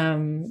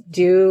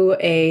 Do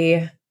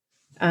a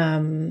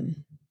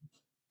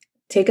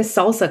take a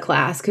salsa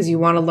class because you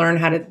want to learn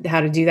how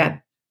to do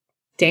that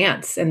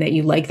dance and that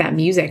you like that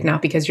music,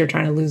 not because you're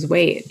trying to lose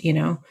weight,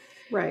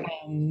 Right.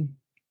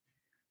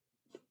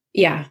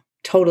 Yeah,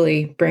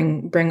 totally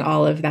bring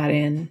all of that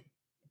in.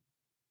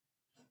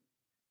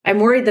 I'm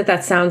worried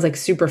that sounds like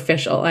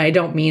superficial. I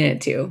don't mean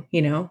it to,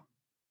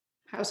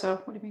 How so?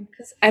 What do you mean?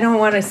 Because I don't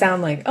want to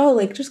sound like, oh,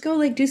 like just go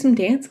like do some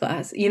dance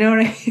class. You know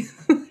what I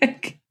mean?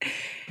 Like,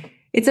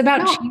 it's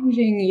about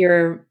changing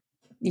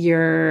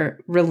your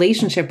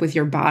relationship with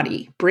your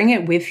body. Bring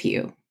it with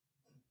you.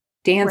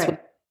 Dance with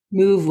it,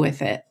 move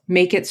with it.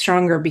 Make it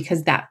stronger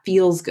because that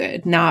feels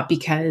good, not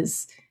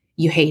because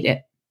you hate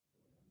it.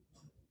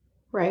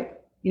 Right.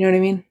 You know what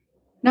I mean?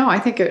 No, I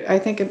think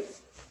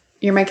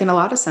you're making a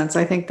lot of sense.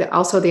 I think that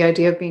also the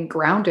idea of being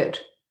grounded.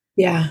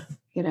 Yeah.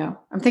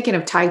 I'm thinking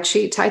of Tai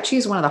Chi. Tai Chi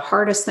is one of the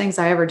hardest things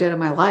I ever did in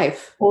my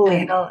life.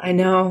 Holy hell, I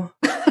know.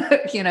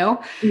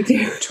 You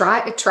do.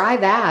 Try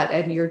that.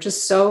 And you're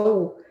just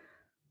so,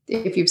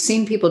 if you've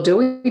seen people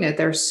doing it,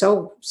 they're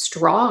so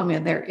strong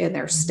in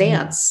their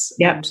stance.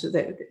 Yep.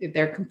 And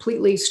they're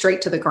completely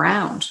straight to the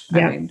ground.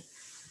 Yep. I mean,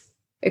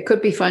 it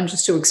could be fun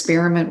just to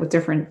experiment with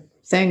different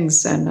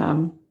things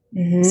and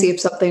see if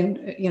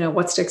something,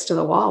 what sticks to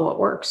the wall, what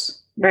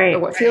works, right, or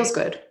what feels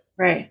good.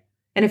 Right.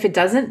 And if it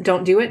doesn't,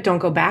 don't do it. Don't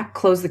go back,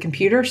 close the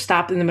computer,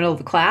 stop in the middle of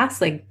the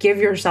class, like give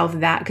yourself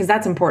that, because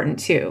that's important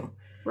too.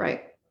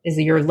 Right. Is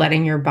that you're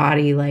letting your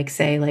body like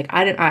say like,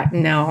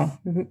 no.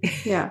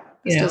 Yeah.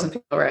 This doesn't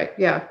feel right.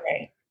 Yeah.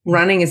 Right.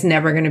 Running is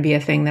never going to be a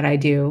thing that I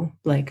do.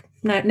 Like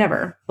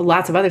never.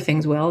 Lots of other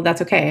things will.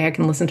 That's okay. I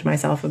can listen to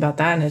myself about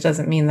that. And it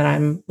doesn't mean that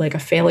I'm like a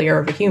failure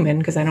of a human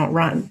because I don't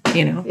run,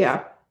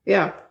 Yeah.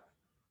 Yeah.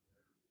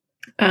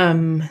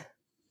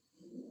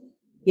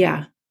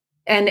 Yeah.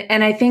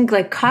 And I think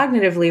like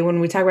cognitively, when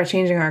we talk about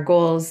changing our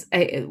goals,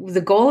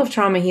 the goal of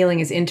trauma healing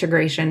is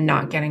integration,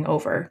 not getting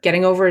over.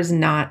 Getting over is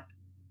not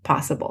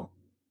possible.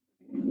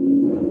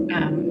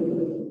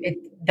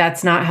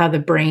 That's not how the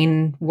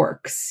brain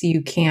works.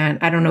 You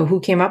can't, I don't know who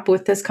came up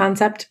with this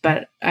concept,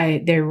 but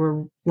they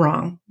were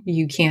wrong.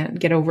 You can't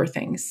get over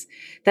things.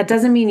 That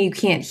doesn't mean you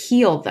can't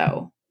heal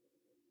though.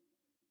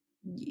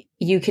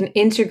 You can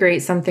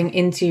integrate something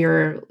into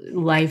your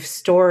life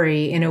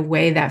story in a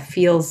way that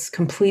feels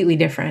completely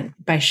different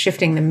by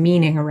shifting the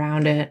meaning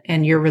around it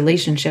and your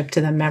relationship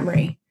to the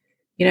memory,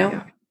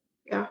 Yeah.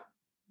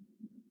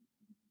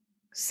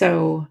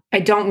 So I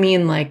don't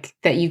mean like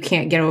that you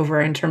can't get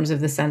over in terms of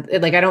the sense,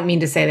 like, I don't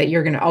mean to say that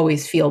you're going to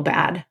always feel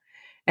bad.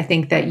 I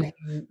think that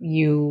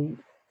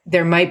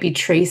there might be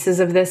traces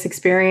of this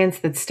experience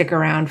that stick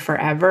around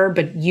forever,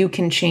 but you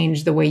can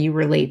change the way you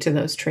relate to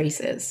those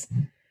traces.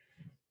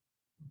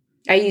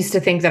 I used to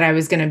think that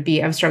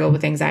I've struggled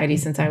with anxiety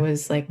since I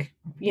was like,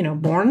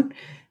 born.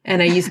 And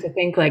I used to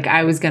think like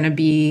I was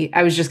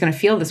just going to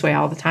feel this way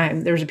all the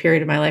time. There was a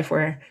period of my life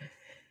where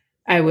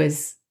I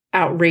was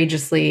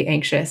outrageously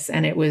anxious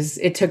and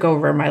it took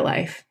over my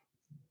life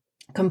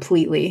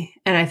completely.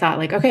 And I thought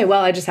like, okay,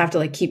 well, I just have to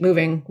like keep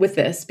moving with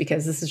this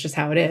because this is just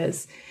how it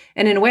is.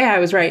 And in a way I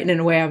was right, and in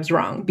a way I was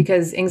wrong,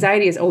 because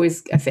anxiety is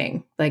always a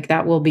thing. Like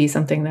that will be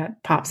something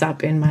that pops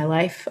up in my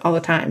life all the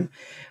time.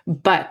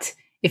 But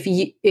if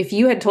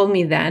you had told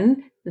me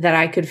then that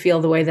I could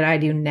feel the way that I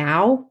do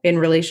now in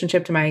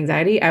relationship to my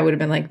anxiety, I would have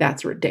been like,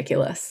 that's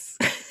ridiculous.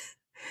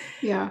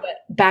 Yeah.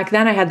 But back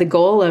then I had the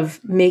goal of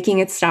making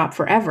it stop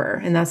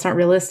forever, and that's not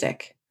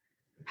realistic.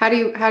 How do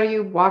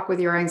you walk with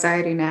your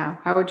anxiety now?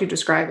 How would you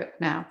describe it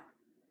now?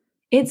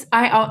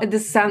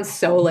 This sounds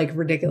so like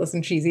ridiculous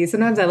and cheesy.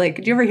 Sometimes I like,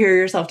 do you ever hear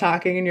yourself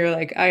talking and you're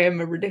like, I am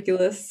a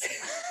ridiculous?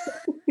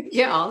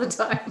 Yeah, all the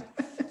time.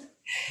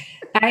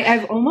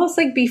 I've almost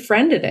like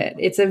befriended it.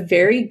 It's a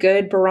very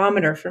good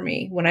barometer for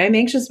me. When I'm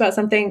anxious about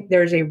something,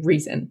 there's a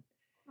reason.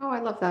 Oh, I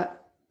love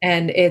that.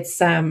 And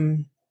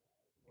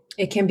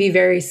it can be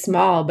very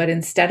small, but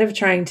instead of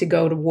trying to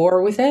go to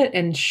war with it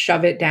and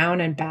shove it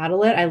down and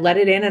battle it, I let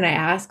it in and I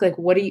ask, like,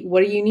 what do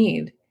you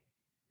need?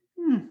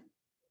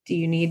 Do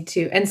you need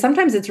to? And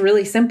sometimes it's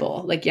really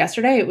simple. Like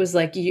yesterday, it was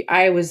like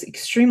I was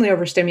extremely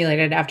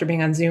overstimulated after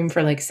being on Zoom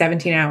for like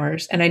 17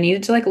 hours, and I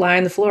needed to like lie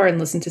on the floor and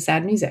listen to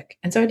sad music.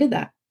 And so I did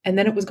that, and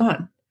then it was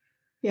gone.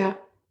 Yeah.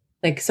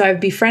 Like, so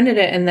I've befriended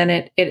it, and then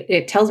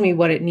it tells me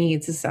what it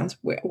needs. It sounds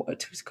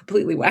it's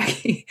completely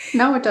wacky.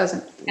 No, it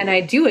doesn't. And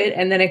I do it,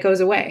 and then it goes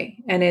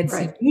away, and it's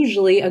Right.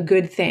 usually a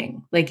good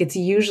thing. Like it's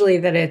usually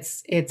that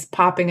it's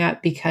popping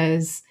up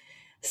because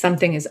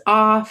something is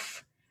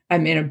off.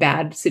 I'm in a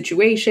bad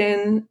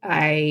situation.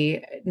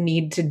 I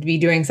need to be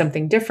doing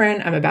something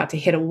different. I'm about to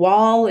hit a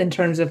wall in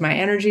terms of my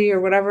energy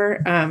or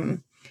whatever.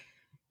 I'm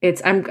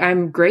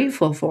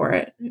grateful for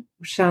it,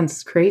 which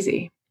sounds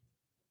crazy.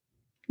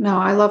 No,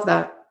 I love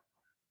that.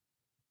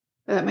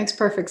 That makes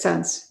perfect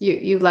sense.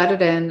 You let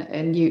it in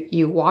and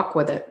you walk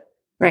with it.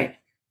 Right.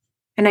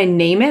 And I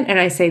name it and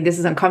I say, this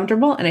is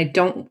uncomfortable. And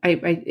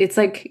it's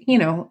like,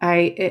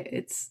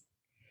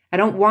 I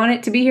don't want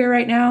it to be here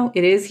right now.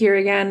 It is here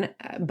again.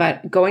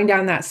 But going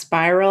down that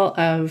spiral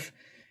of,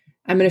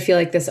 I'm going to feel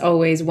like this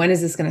always. When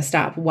is this going to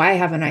stop? Why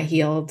haven't I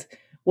healed?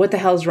 What the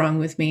hell's wrong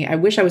with me? I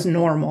wish I was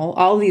normal.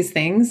 All these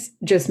things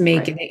just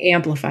make it, they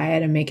amplify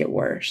it and make it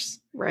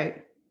worse.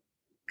 Right.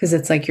 Because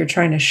it's like you're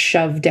trying to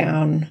shove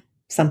down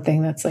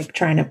something that's like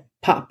trying to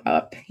pop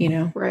up,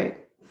 Right.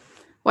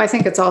 Well, I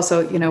think it's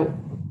also,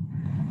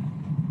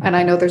 and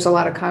I know there's a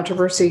lot of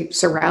controversy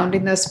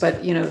surrounding this,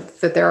 but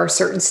that there are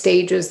certain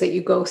stages that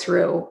you go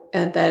through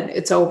and then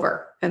it's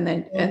over. And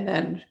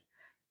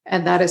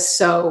that is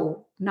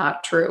so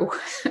not true.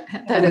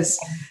 That is,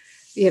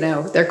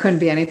 there couldn't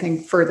be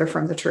anything further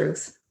from the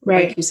truth.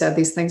 Right. Like you said,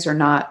 these things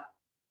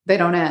they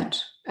don't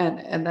end.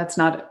 And that's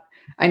not,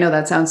 I know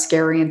that sounds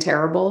scary and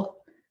terrible,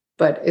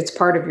 but it's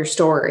part of your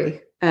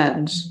story.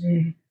 And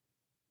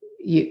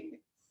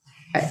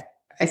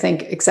I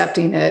think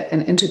accepting it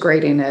and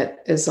integrating it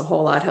is a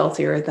whole lot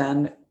healthier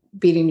than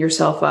beating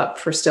yourself up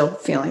for still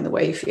feeling the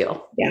way you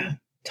feel. Yeah,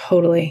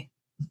 totally.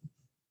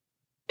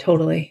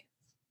 Totally.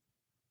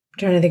 I'm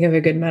trying to think of a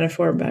good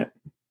metaphor, but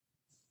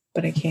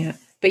I can't.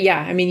 But yeah,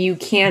 I mean, you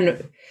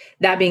can,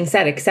 that being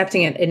said,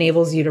 accepting it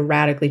enables you to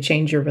radically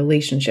change your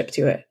relationship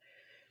to it.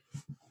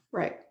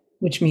 Right.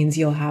 Which means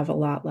you'll have a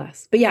lot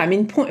less. But yeah, I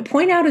mean,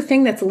 point out a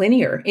thing that's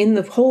linear in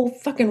the whole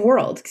fucking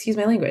world. Excuse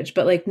my language,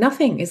 but like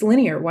nothing is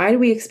linear. Why do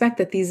we expect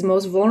that these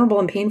most vulnerable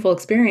and painful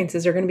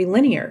experiences are going to be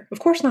linear? Of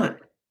course not.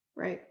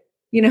 Right.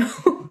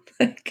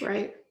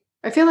 Right.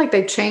 I feel like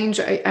they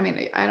change. I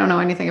mean, I don't know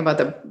anything about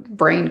the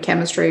brain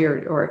chemistry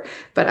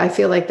but I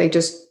feel like they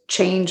just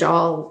change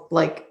all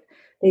like.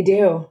 They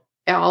do.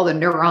 All the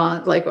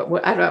neurons, like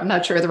I'm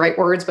not sure the right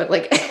words, but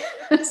like,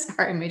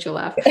 sorry, I made you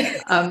laugh.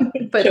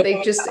 But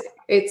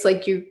it's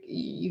like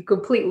you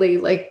completely,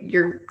 like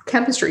your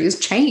chemistry is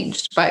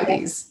changed by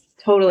these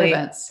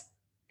events.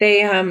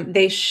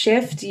 They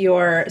shift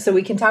so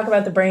we can talk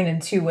about the brain in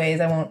two ways.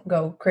 I won't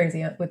go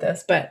crazy with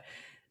this, but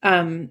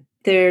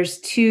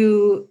there's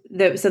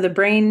the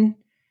brain,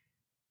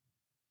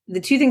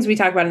 the two things we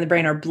talk about in the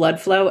brain are blood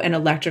flow and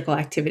electrical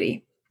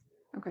activity.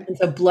 Okay. And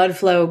so blood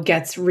flow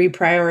gets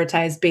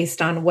reprioritized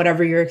based on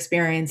whatever you're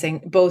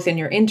experiencing, both in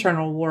your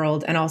internal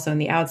world and also in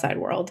the outside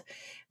world.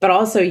 But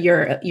also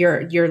your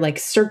like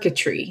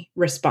circuitry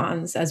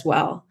responds as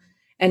well.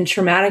 And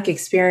traumatic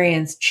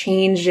experience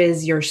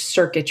changes your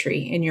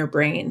circuitry in your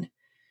brain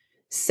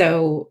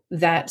so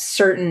that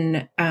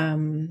certain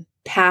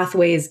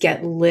pathways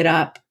get lit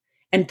up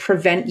and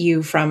prevent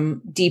you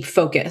from deep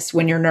focus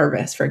when you're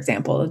nervous, for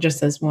example,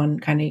 just as one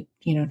kind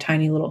of,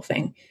 tiny little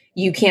thing.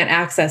 You can't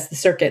access the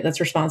circuit that's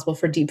responsible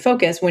for deep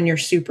focus when you're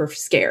super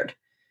scared.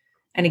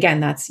 And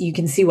again, you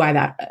can see why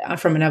that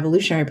from an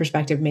evolutionary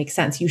perspective makes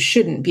sense. You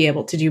shouldn't be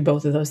able to do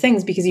both of those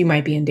things because you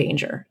might be in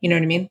danger. You know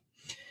what I mean?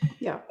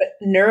 Yeah. But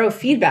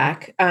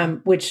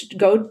neurofeedback, which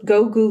go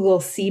Google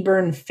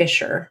Seaburn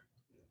Fisher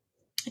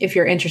if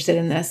you're interested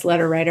in this,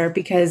 letter writer,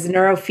 because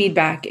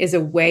neurofeedback is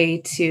a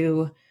way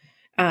to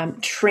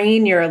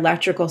train your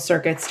electrical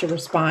circuits to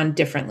respond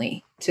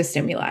differently to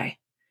stimuli.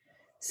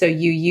 So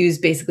you use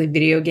basically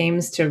video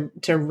games to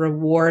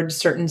reward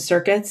certain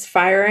circuits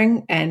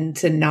firing and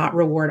to not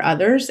reward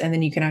others. And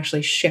then you can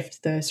actually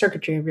shift the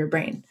circuitry of your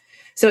brain.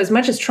 So as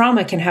much as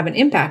trauma can have an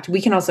impact,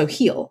 we can also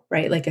heal,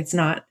 right? Like it's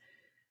not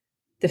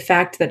the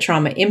fact that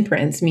trauma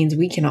imprints means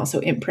we can also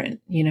imprint,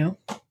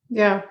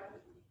 Yeah.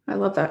 I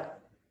love that.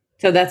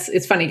 So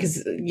it's funny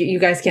because you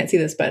guys can't see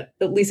this, but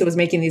Lisa was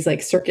making these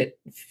like circuit.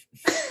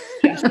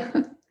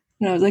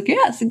 And I was like,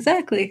 yes,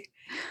 exactly.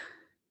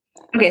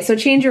 Okay. So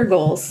change your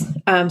goals.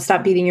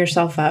 Stop beating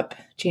yourself up.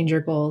 Change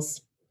your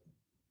goals.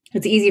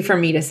 It's easy for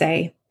me to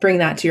say, bring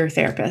that to your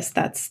therapist.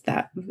 That's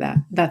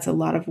a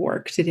lot of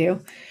work to do.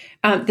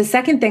 The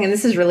second thing, and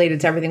this is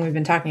related to everything we've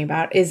been talking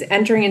about, is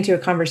entering into a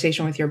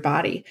conversation with your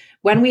body.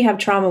 When we have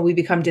trauma, we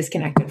become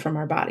disconnected from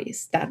our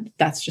bodies.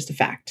 That's just a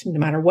fact. No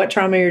matter what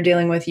trauma you're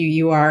dealing with,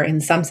 you are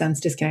in some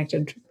sense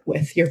disconnected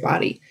with your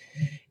body.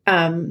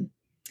 And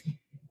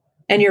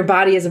your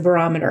body is a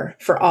barometer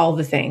for all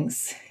the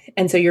things.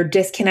 And so you're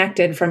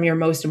disconnected from your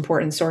most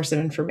important source of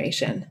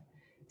information.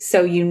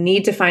 So you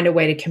need to find a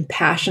way to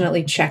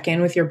compassionately check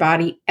in with your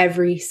body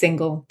every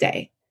single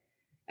day.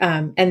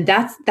 And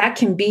that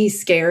can be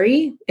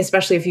scary,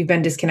 especially if you've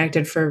been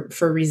disconnected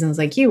for reasons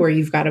like you, where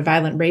you've got a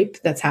violent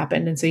rape that's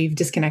happened. And so you've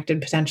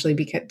disconnected potentially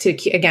to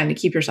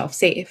keep yourself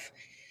safe.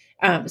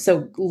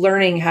 So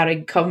learning how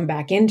to come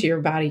back into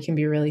your body can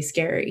be really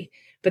scary,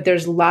 but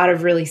there's a lot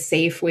of really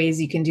safe ways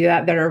you can do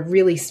that are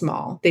really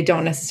small. They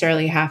don't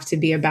necessarily have to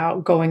be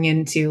about going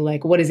into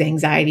like, what does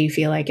anxiety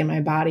feel like in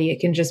my body?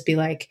 It can just be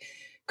like,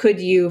 could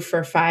you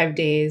for 5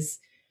 days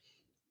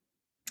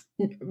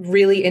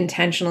really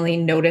intentionally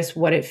notice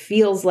what it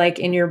feels like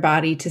in your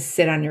body to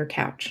sit on your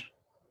couch?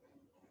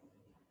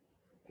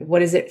 What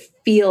does it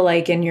feel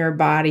like in your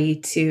body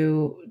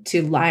to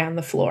lie on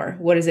the floor?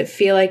 What does it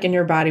feel like in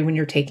your body when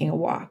you're taking a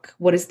walk?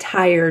 What does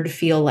tired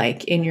feel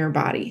like in your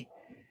body?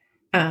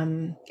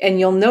 And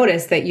you'll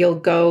notice that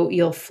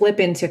you'll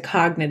flip into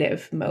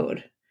cognitive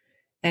mode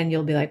and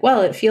you'll be like,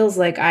 well, it feels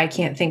like I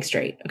can't think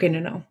straight. Okay,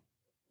 no.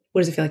 What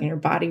does it feel like in your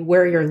body?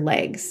 Where are your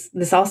legs?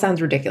 This all sounds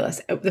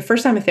ridiculous. The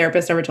first time a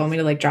therapist ever told me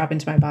to like drop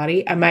into my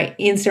body, my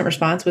instant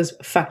response was,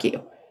 fuck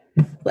you.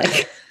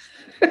 Like,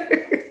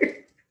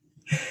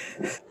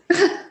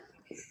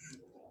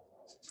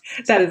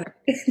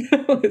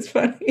 it's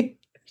funny.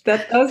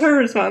 That was her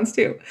response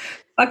too.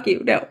 Fuck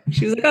you. No.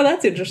 She was like, oh,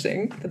 that's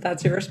interesting that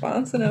that's your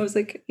response. And I was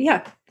like,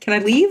 yeah, can I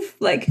leave?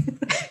 Like,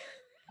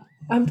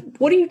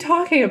 what are you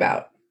talking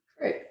about?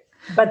 Right.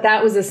 But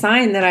that was a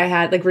sign that I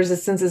had, like,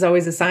 resistance is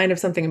always a sign of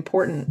something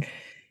important.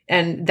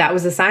 And that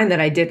was a sign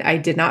that I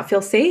did not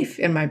feel safe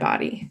in my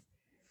body.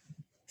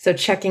 So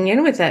checking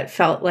in with that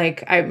felt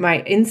like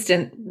my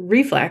instant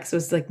reflex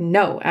was like,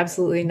 no,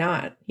 absolutely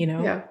not,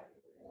 Yeah.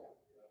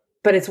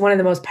 But it's one of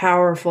the most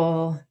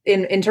powerful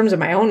in terms of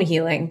my own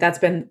healing. That's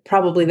been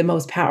probably the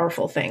most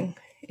powerful thing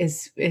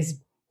is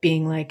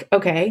being like,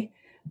 okay,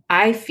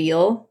 I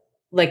feel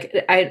like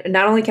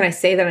not only can I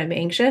say that I'm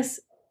anxious,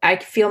 I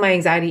feel my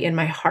anxiety in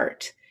my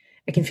heart.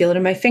 I can feel it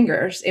in my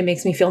fingers. It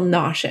makes me feel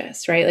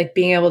nauseous, right? Like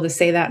being able to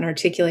say that and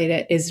articulate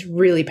it is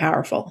really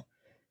powerful.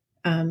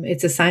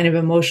 It's a sign of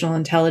emotional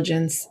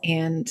intelligence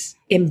and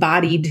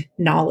embodied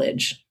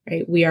knowledge,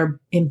 right? We are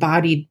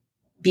embodied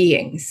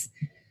beings.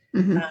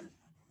 Mm-hmm.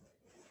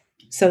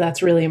 So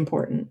that's really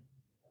important.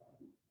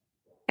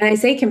 And I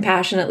say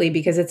compassionately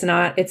because it's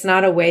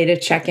not a way to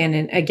check in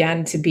and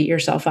again, to beat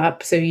yourself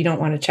up. So you don't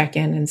want to check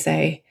in and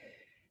say,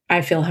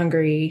 I feel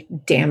hungry.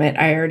 Damn it.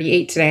 I already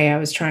ate today. I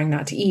was trying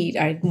not to eat.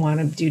 I want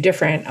to do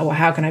different. Oh, well,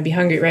 how can I be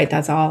hungry? Right.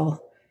 That's all.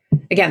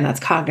 Again, that's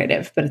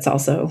cognitive, but it's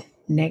also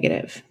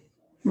negative.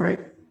 Right.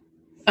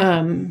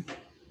 I'm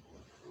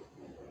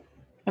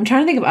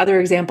trying to think of other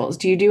examples.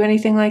 Do you do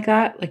anything like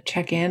that? Like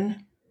check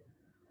in?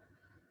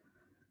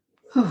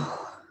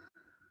 Oh,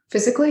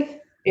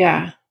 physically?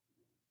 Yeah.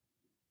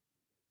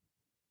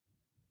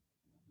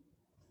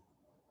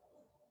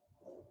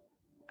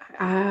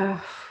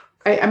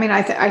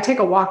 I take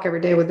a walk every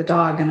day with the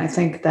dog, and I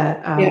think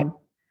that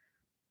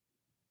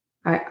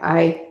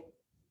I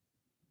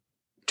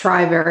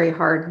try very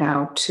hard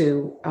now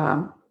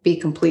to be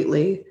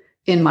completely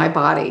in my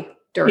body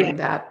during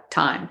that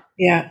time.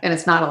 Yeah. And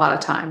it's not a lot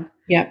of time.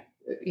 Yeah.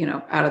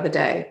 Out of the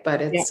day,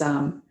 but it's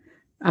I'm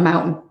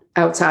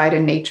outside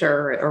in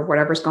nature or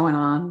whatever's going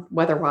on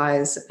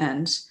weather-wise,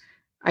 and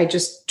I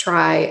just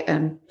try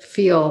and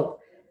feel.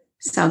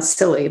 Sounds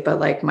silly, but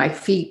like my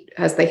feet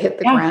as they hit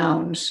the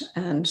ground,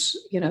 and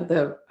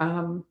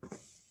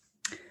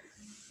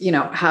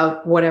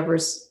how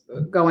whatever's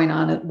going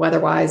on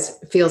weather-wise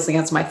feels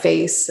against my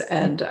face,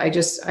 and I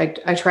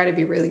try to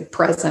be really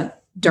present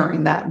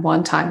during that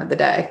one time of the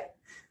day,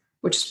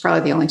 which is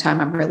probably the only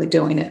time I'm really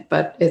doing it.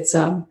 But it's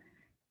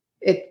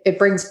it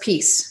brings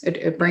peace.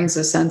 It brings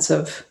a sense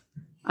of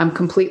I'm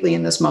completely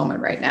in this moment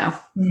right now.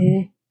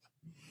 Mm-hmm.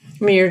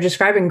 I mean, you're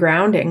describing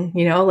grounding.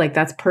 Like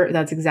that's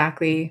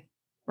exactly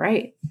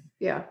right.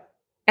 Yeah.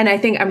 And I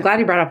think I'm glad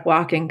you brought up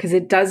walking, because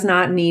it does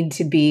not need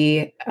to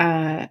be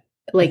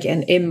like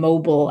an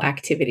immobile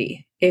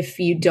activity. If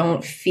you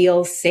don't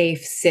feel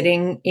safe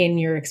sitting in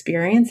your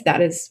experience,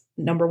 that is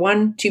number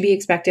one, to be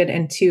expected,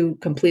 and two,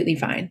 completely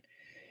fine.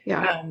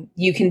 Yeah.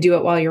 You can do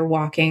it while you're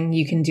walking.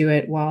 You can do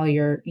it while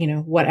you're,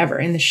 whatever,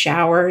 in the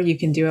shower. You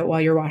can do it while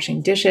you're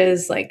washing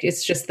dishes. Like,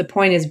 it's just, the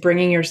point is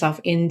bringing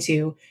yourself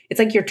into, it's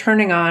like you're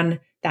turning on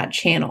that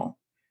channel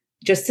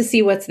just to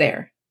see what's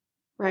there.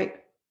 Right.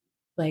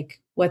 Like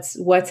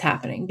what's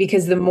happening,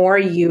 because the more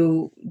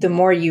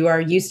you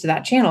are used to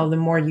that channel, the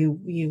more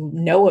you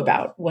know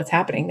about what's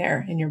happening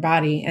there in your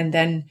body. And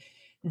then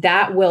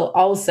that will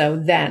also,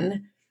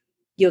 then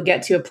you'll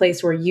get to a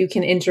place where you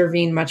can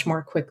intervene much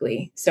more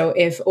quickly. So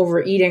if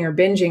overeating or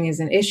binging is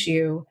an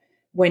issue,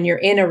 when you're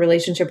in a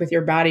relationship with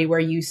your body where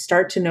you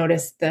start to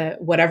notice the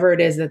whatever it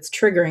is that's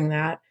triggering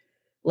that,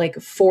 like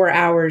 4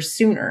 hours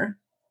sooner,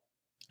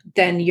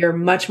 then you're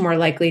much more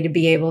likely to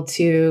be able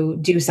to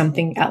do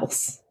something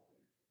else.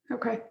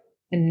 Okay.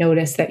 And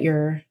notice that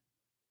you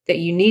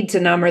need to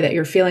numb, or that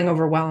you're feeling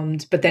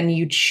overwhelmed, but then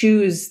you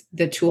choose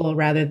the tool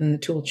rather than the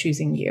tool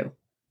choosing you.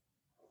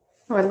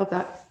 Oh, I love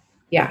that.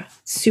 Yeah.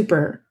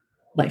 Super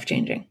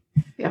life-changing.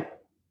 Yeah.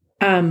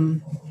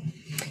 And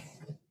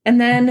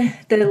then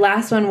the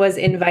last one was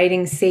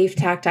inviting safe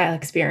tactile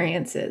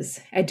experiences.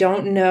 I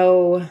don't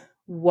know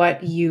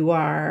what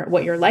your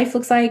life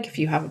looks like, if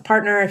you have a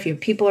partner, if you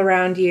have people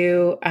around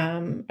you,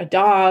 a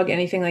dog,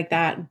 anything like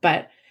that.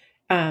 But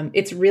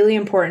it's really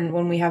important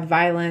when we have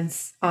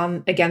violence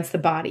against the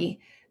body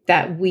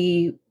that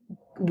we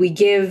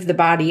give the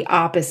body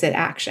opposite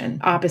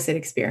action, opposite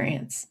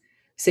experience.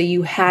 So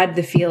you had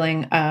the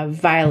feeling of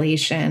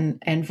violation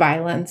and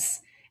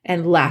violence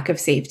and lack of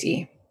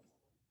safety.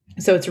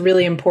 So it's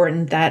really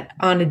important that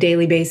on a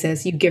daily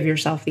basis, you give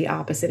yourself the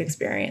opposite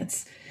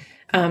experience.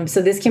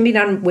 So this can be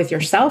done with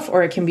yourself,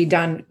 or it can be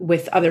done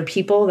with other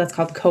people. That's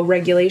called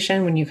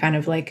co-regulation, when you kind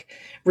of like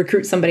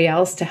recruit somebody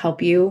else to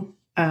help you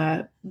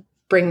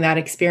bring that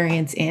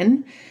experience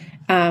in.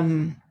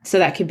 So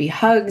that could be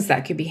hugs,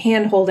 that could be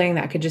hand holding,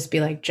 that could just be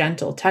like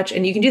gentle touch.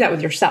 And you can do that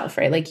with yourself,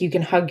 right? Like you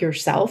can hug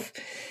yourself,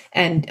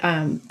 and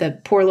the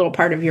poor little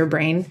part of your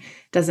brain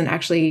doesn't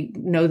actually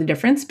know the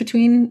difference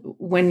between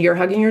when you're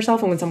hugging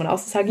yourself and when someone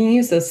else is hugging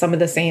you. So some of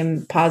the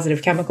same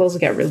positive chemicals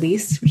get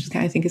released, which is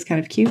I think is kind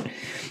of cute.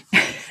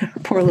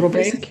 Poor little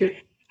brain. Cute.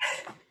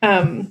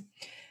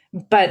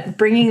 But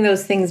bringing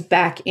those things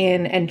back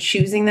in and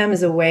choosing them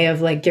is a way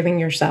of like giving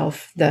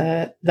yourself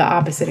the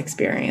opposite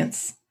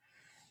experience.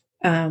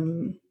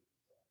 And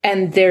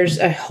there's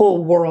a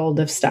whole world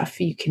of stuff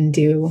you can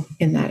do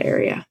in that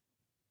area.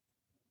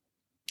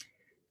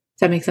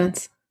 Does that make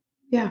sense?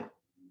 Yeah.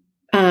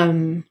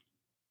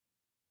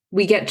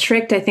 We get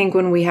tricked, I think,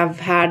 when we have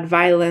had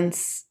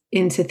violence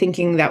into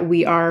thinking that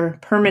we are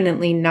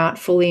permanently not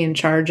fully in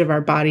charge of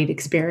our bodied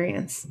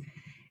experience.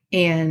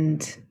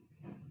 And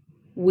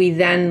we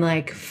then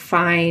like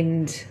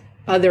find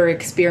other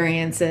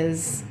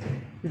experiences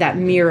that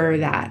mirror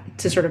that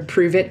to sort of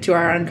prove it to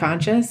our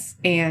unconscious.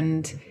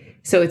 And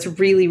so it's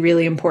really,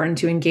 really important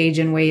to engage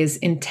in ways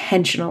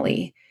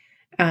intentionally,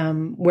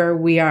 where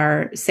we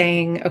are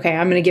saying, okay,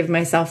 I'm going to give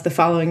myself the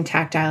following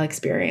tactile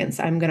experience.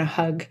 I'm going to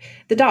hug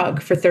the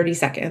dog for 30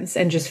 seconds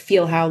and just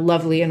feel how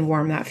lovely and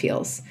warm that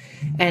feels.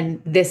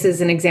 And this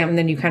is an example.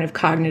 Then you kind of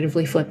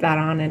cognitively flip that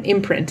on and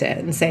imprint it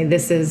and say,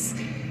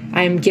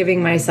 I'm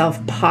giving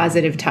myself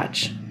positive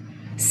touch,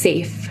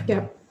 safe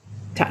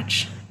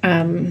touch.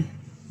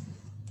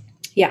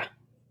 Yeah.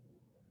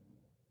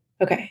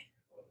 Okay.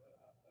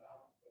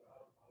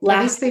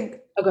 Last thing.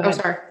 Oh, go ahead.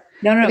 Sorry.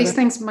 No. These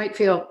things might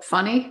feel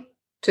funny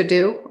to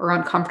do or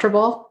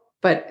uncomfortable,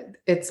 but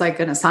it's like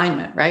an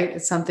assignment, right?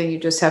 It's something you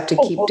just have to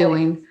keep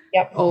doing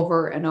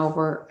over and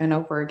over and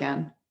over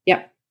again.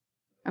 Yep.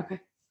 Okay.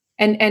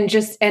 And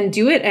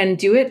do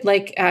it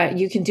like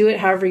you can do it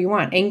however you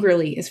want.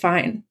 Angrily is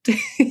fine.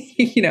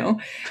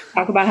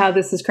 Talk about how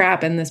this is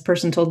crap and this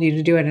person told you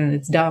to do it and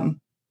it's dumb.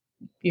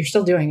 You're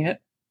still doing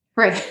it.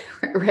 Right.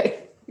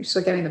 You're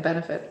still getting the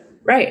benefit.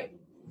 Right.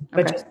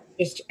 Okay. But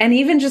and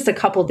even just a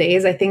couple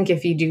days, I think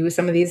if you do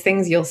some of these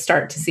things, you'll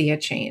start to see a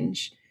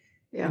change.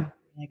 Yeah.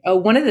 Like,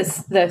 one of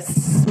the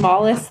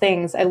smallest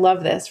things, I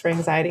love this for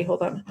anxiety.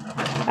 Hold on.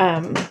 I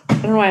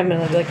don't know why I'm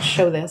going to like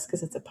show this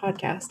because it's a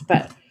podcast,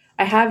 but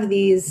I have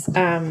these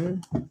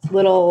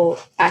little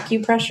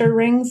acupressure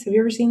rings. Have you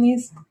ever seen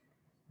these?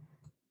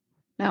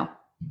 No.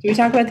 Did we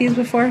talk about these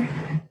before?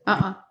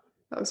 That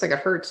looks like it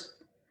hurts.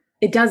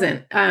 It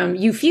doesn't.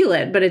 You feel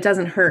it, but it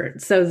doesn't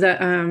hurt. So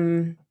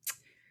the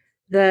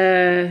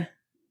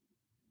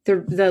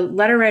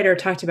letter writer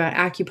talked about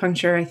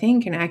acupuncture, I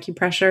think, and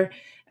acupressure.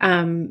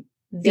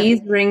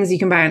 These rings you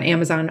can buy on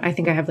Amazon. I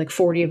think I have like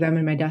 40 of them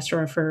in my desk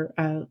drawer for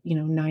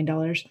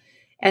 $9.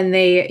 And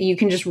you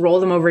can just roll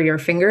them over your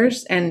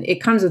fingers, and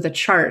it comes with a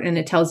chart, and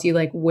it tells you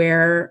like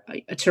where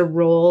to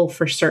roll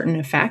for certain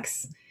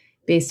effects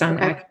based on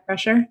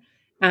acupressure.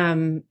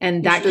 And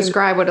that can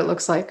describe what it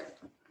looks like.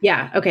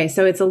 Yeah. Okay.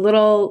 So it's a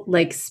little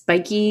like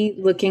spiky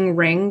looking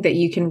ring that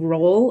you can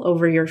roll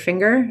over your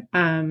finger.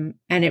 And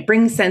it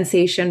brings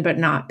sensation, but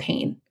not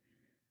pain.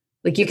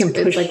 Like you can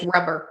push. It's like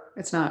rubber.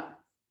 It's not.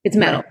 It's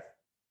metal.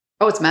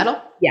 Oh, it's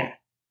metal? Yeah.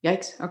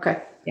 Yikes.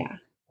 Okay. Yeah.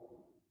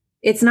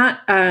 It's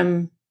not,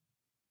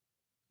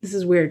 this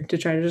is weird to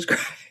try to describe.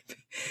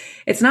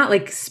 It's not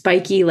like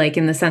spiky, like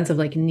in the sense of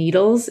like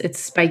needles. It's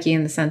spiky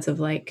in the sense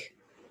of like,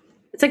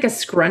 it's like a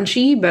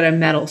scrunchie, but a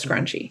metal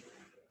scrunchie.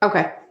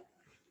 Okay.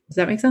 Does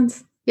that make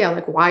sense? Yeah,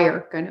 like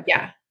wire kind of.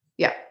 Yeah.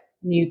 Yeah.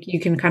 You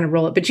can kind of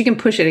roll it, but you can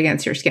push it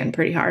against your skin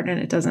pretty hard and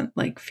it doesn't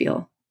like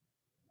feel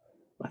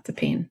lots of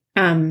pain.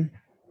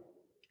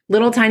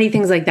 Little tiny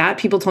things like that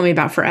people told me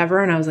about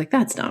forever. And I was like,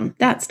 that's dumb.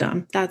 That's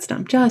dumb. That's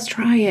dumb. Just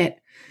try it.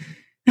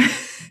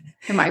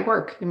 It might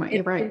work.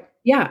 You're right.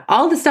 Yeah.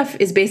 All the stuff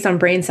is based on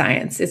brain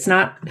science. It's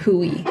not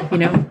hooey, you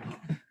know?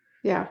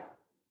 Yeah.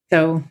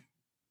 So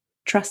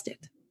trust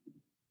it.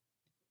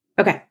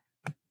 Okay.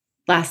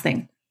 Last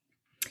thing.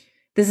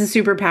 This is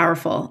super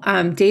powerful.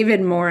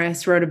 David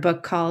Morris wrote a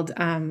book called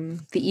The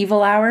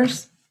Evil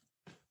Hours.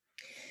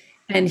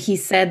 And he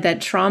said that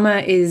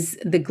trauma is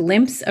the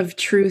glimpse of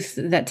truth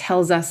that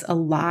tells us a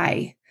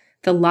lie,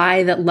 the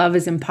lie that love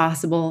is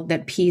impossible,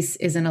 that peace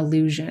is an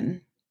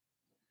illusion.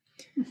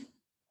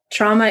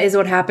 Trauma is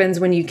what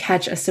happens when you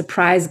catch a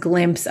surprise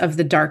glimpse of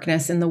the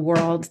darkness in the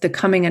world, the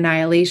coming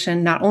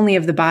annihilation, not only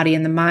of the body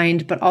and the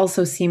mind, but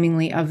also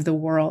seemingly of the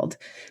world.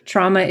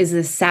 Trauma is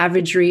the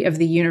savagery of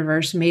the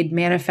universe made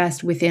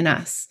manifest within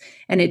us,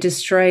 and it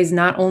destroys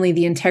not only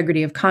the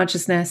integrity of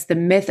consciousness, the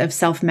myth of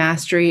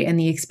self-mastery, and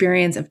the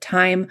experience of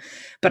time,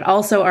 but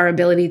also our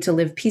ability to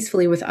live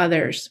peacefully with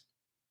others.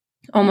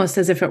 Almost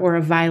as if it were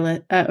a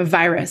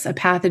virus, a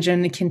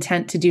pathogen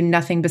content to do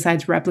nothing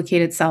besides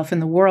replicate itself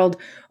in the world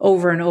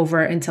over and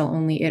over until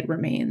only it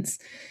remains.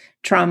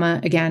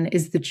 Trauma, again,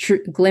 is the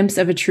glimpse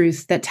of a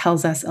truth that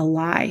tells us a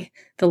lie,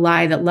 the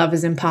lie that love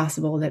is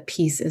impossible, that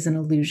peace is an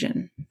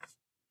illusion.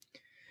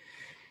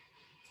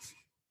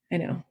 I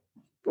know.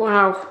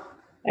 Wow.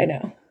 I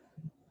know.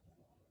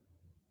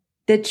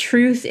 The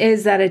truth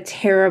is that a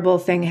terrible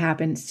thing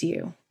happens to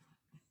you,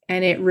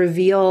 and it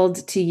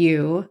revealed to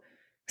you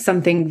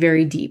something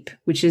very deep,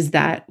 which is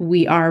that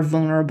we are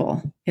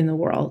vulnerable in the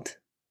world.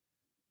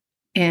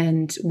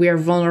 And we are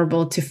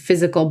vulnerable to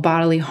physical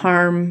bodily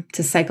harm,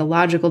 to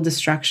psychological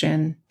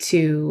destruction,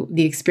 to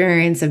the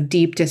experience of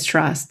deep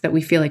distrust that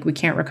we feel like we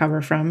can't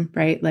recover from,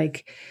 right?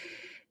 Like,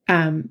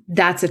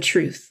 that's a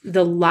truth.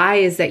 The lie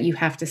is that you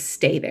have to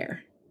stay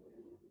there.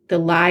 The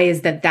lie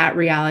is that that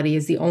reality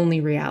is the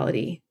only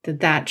reality, that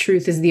that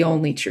truth is the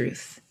only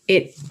truth.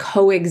 It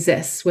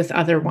coexists with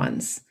other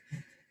ones.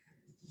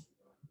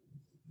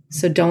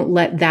 So don't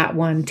let that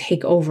one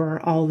take over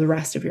all the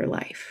rest of your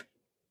life.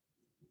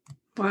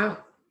 Wow.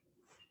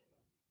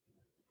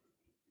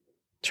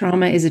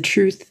 Trauma is a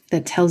truth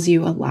that tells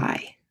you a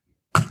lie.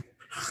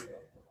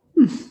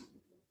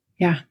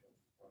 Yeah.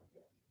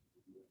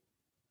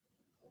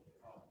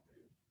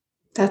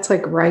 That's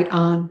like right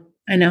on.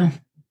 I know.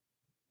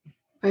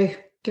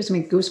 Gives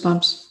me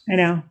goosebumps. I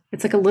know.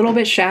 It's like a little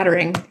bit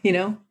shattering, you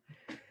know?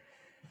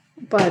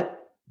 But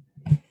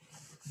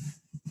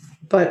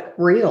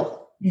real.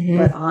 Mm-hmm.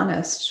 But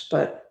honest,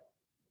 but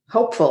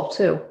hopeful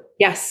too.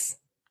 Yes.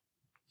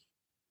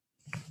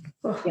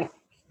 Oh. Yeah.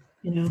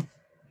 You know,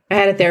 I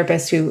had a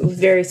therapist who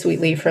very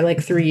sweetly for like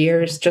 3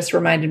 years just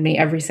reminded me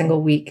every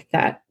single week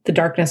that the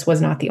darkness was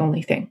not the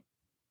only thing.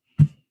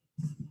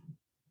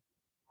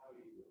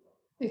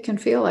 It can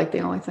feel like the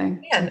only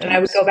thing. Yeah, and I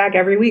would go back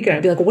every week and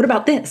I'd be like, well, what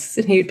about this?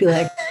 And he'd be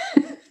like,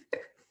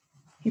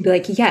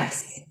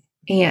 yes.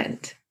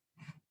 And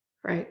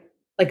right.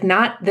 Like,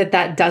 not that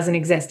that doesn't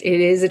exist. It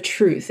is a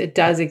truth. It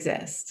does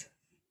exist.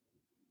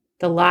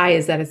 The lie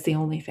is that it's the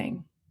only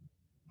thing.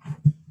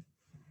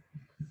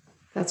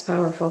 That's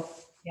powerful.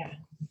 Yeah.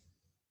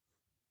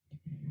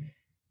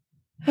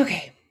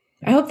 Okay.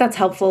 I hope that's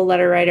helpful,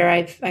 letter writer.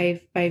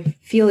 I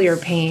feel your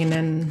pain,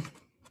 and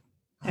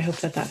I hope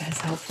that is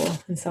helpful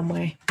in some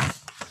way.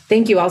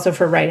 Thank you also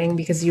for writing,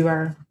 because you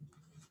are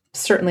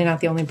certainly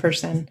not the only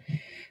person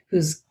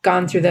who's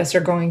gone through this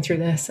or going through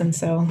this. And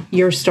so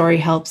your story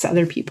helps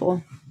other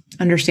people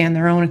understand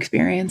their own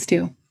experience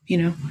too, you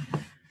know?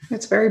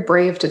 It's very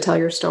brave to tell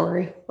your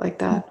story like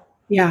that.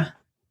 Yeah,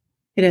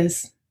 it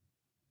is.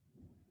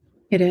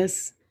 It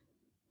is.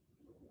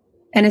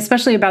 And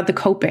especially about the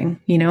coping,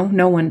 you know,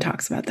 no one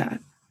talks about that.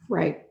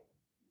 Right.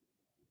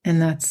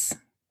 And that's,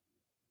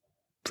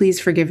 please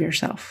forgive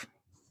yourself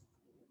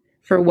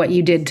for what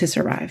you did to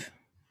survive.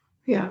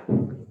 Yeah.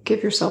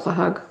 Give yourself a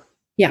hug.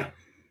 Yeah.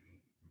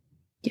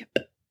 Yep.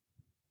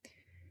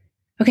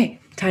 Okay.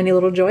 Tiny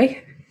little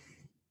joy.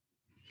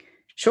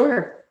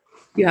 Sure.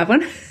 You have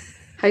one?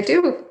 I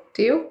do.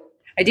 Do you?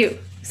 I do.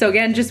 So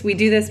again, we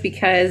do this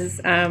because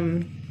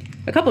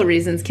a couple of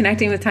reasons.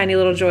 Connecting with tiny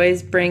little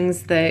joys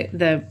brings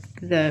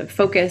the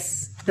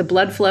focus, the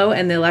blood flow,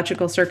 and the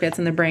electrical circuits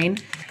in the brain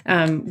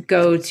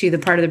go to the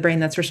part of the brain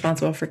that's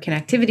responsible for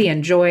connectivity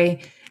and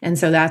joy. And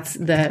so that's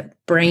the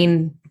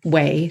brain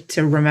way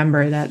to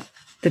remember that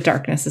the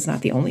darkness is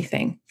not the only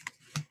thing.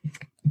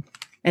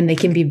 And they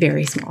can be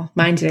very small.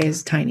 Mine today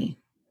is tiny,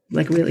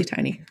 like really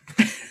tiny.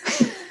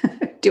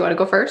 Do you want to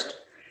go first?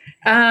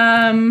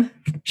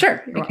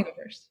 Sure. I can go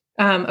first.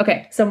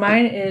 Okay. So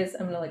mine is,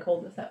 I'm going to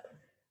hold this up.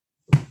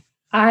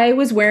 I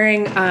was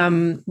wearing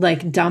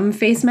like dumb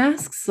face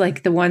masks,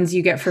 like the ones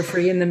you get for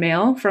free in the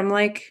mail from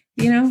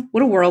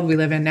what a world we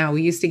live in now.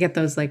 We used to get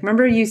those, like,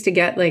 remember you used to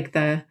get like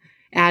the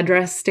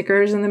address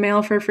stickers in the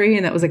mail for free,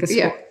 and that was like a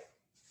Yeah.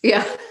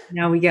 Yeah.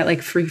 Now we get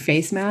like free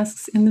face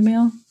masks in the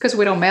mail. Because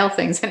we don't mail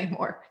things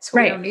anymore. So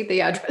we don't need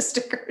the address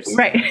stickers.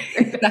 Right.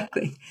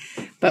 Exactly.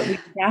 But we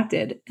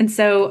adapted. And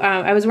so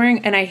I was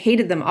wearing, and I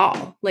hated them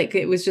all. Like,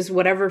 it was just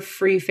whatever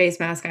free face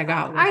mask I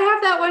got. I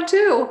have that one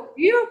too.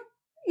 You?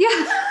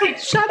 Yeah.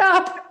 Shut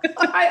up.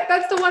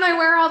 That's the one I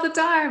wear all the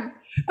time.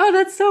 Oh,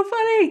 that's so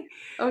funny.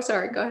 Oh,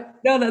 sorry. Go ahead.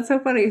 No, that's so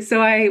funny.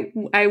 So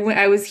I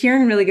was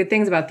hearing really good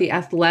things about the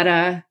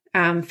Athleta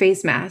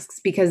face masks,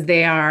 because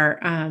they are,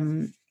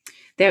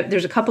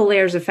 there's a couple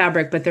layers of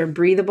fabric, but they're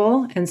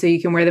breathable. And so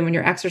you can wear them when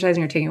you're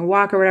exercising or taking a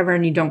walk or whatever,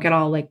 and you don't get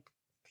all like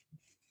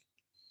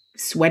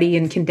sweaty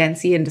and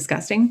condensy and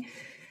disgusting.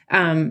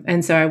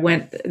 And so I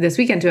went this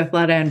weekend to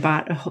Athleta and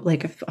bought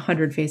like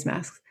 100 face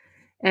masks,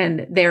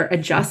 and they're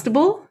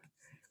adjustable,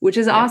 which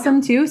is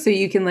awesome too. So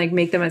you can like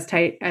make them as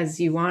tight as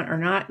you want or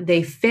not.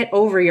 They fit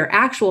over your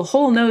actual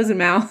whole nose and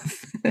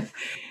mouth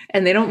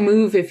and they don't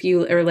move if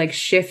you, or like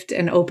shift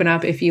and open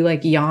up if you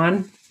like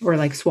yawn or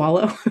like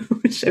swallow,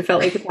 which I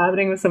felt like was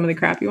happening with some of the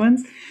crappy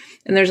ones.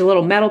 And there's a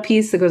little metal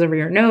piece that goes over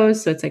your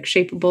nose. So it's like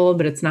shapeable,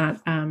 but it's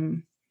not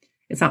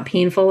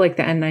painful like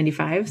the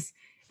N95s.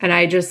 And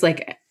I just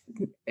like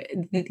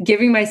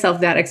giving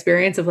myself that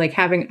experience of like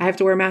I have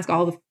to wear a mask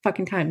all the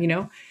fucking time,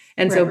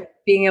 And so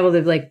being able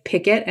to like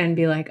pick it and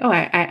be like, oh,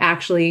 I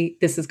actually,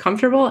 this is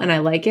comfortable and I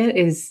like it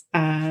is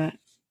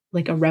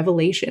like a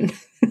revelation.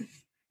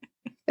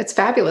 It's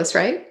fabulous,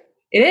 right?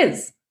 It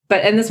is.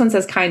 And this one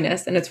says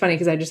kindness. And it's funny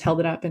because I just held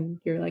it up and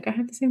you're like, I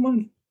have the same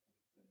one.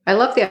 I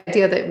love the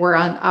idea that we're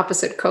on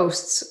opposite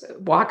coasts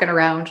walking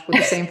around with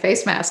the same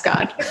face mask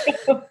on.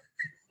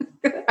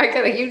 I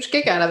get a huge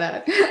kick out of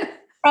that.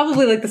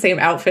 Probably like the same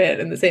outfit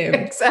and the same.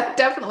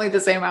 Definitely the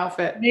same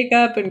outfit.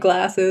 Makeup and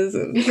glasses.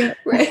 And,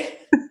 Right.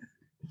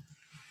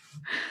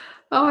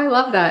 Oh, I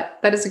love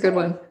that. That is a good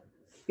one.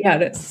 Yeah,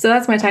 it is. So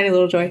that's my tiny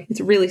little joy.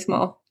 It's really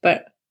small,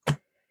 but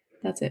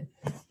that's it.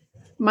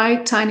 My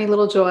tiny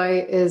little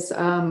joy is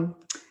the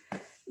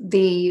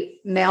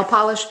nail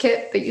polish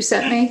kit that you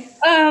sent me.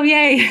 Oh,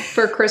 yay.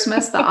 For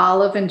Christmas, the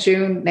Olive and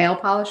June nail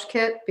polish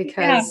kit,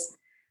 because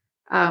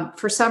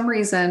for some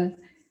reason,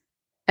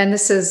 and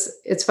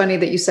it's funny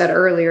that you said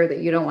earlier that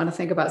you don't want to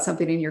think about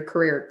something in your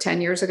career.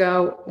 10 years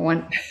ago,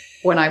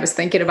 when I was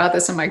thinking about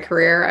this in my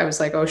career, I was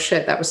like, oh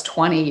shit, that was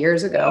 20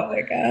 years ago. Oh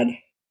my God.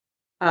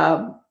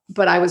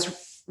 But I was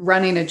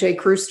running a J.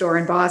 Crew store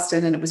in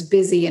Boston, and it was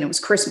busy and it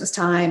was Christmas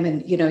time,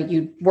 and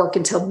you work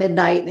until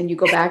midnight and then you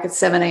go back at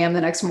 7 a.m.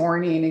 the next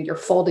morning and you're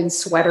folding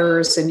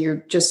sweaters and you're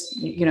just,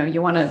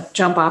 you want to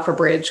jump off a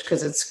bridge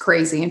because it's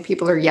crazy and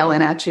people are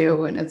yelling at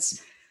you and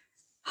it's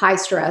high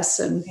stress.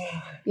 And,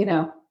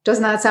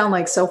 doesn't that sound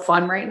like so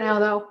fun right now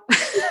though?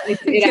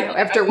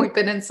 After we've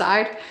been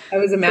inside I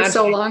was imagining for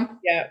so long.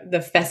 Yeah.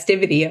 The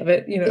festivity of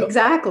it,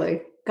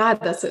 Exactly.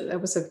 God,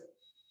 that was a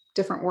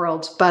different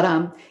world.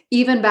 But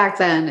even back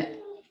then,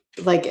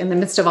 like in the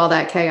midst of all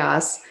that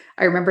chaos,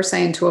 I remember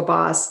saying to a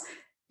boss,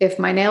 if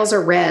my nails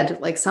are red,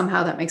 like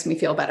somehow that makes me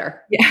feel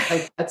better. Yeah.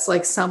 Like that's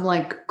like some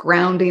like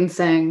grounding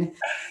thing.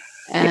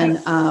 And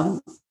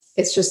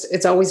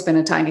it's always been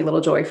a tiny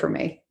little joy for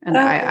me. And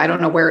I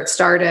don't know where it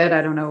started.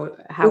 I don't know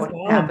how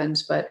it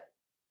happened, but it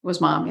was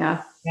Mom.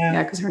 Yeah.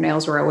 Yeah. Cause her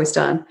nails were always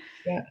done.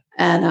 Yeah.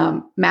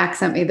 And Mac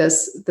sent me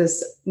this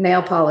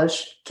nail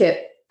polish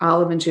kit,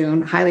 Olive and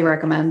June, highly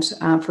recommend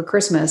for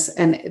Christmas.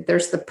 And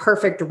there's the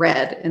perfect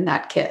red in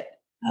that kit.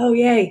 Oh,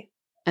 yay.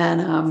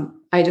 And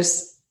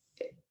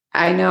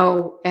I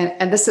know,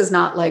 and this is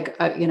not like,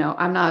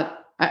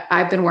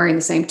 I've been wearing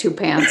the same two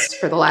pants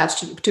for the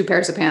last two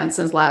pairs of pants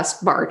since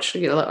last March.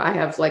 I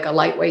have like a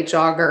lightweight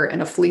jogger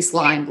and a fleece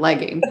lined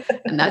legging,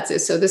 and that's it.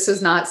 So this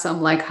is not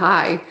some like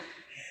high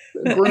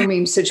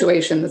grooming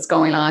situation that's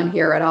going on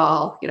here at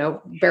all.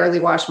 Barely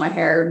wash my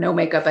hair, no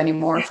makeup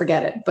anymore,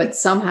 forget it. But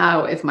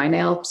somehow if my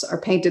nails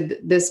are painted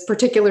this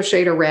particular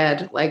shade of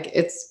red, like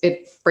it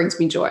brings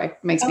me joy, it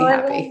makes me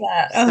happy. I love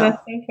that. Oh,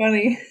 that's so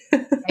funny.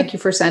 Thank you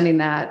for sending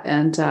that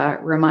and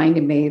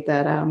reminding me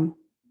that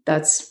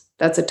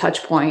that's a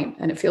touch point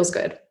and it feels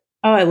good.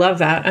 Oh, I love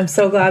that. I'm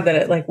so glad that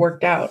it like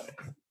worked out.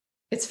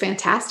 It's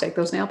fantastic.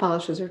 Those nail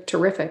polishes are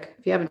terrific.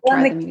 If you haven't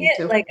tried them, you need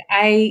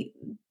to.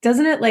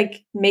 Doesn't it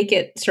like make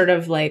it sort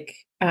of like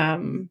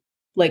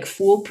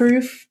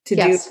foolproof to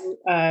do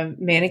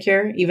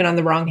manicure even on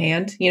the wrong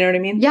hand? You know what I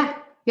mean?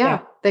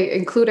 Yeah. They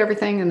include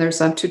everything, and there's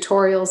some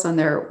tutorials on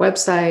their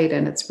website,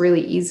 and it's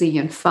really easy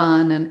and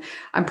fun. And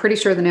I'm pretty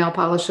sure the nail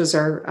polishes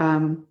are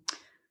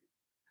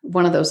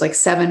one of those like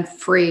 7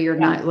 free or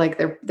not,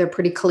 like they're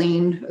pretty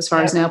clean as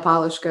far as nail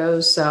polish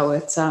goes. So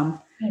it's nice.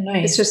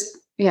 It's just,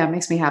 it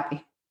makes me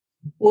happy.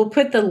 We'll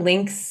put the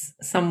links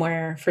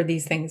somewhere for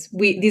these things.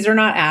 These are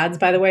not ads,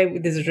 by the way.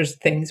 These are just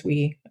things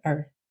we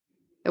are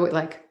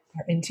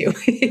into.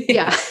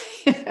 Yeah.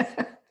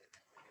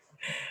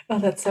 Oh,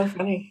 that's so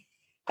funny.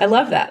 I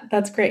love that.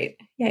 That's great.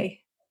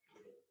 Yay.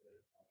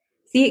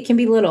 See, it can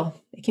be little.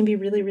 It can be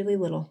really, really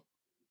little.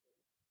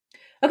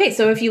 Okay,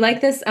 so if you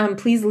like this,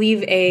 please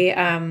leave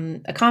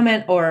a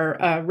comment or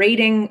a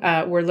rating.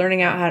 We're learning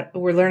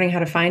how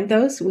to find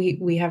those.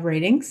 We have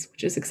ratings,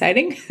 which is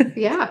exciting.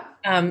 Yeah.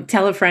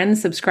 Tell a friend,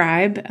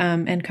 subscribe,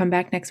 and come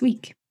back next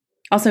week.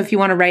 Also, if you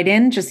want to write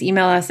in, just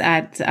email us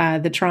at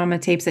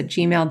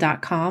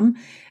thetraumatapes@gmail.com.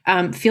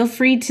 Feel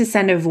free to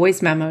send a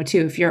voice memo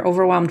too. If you're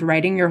overwhelmed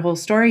writing your whole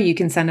story, you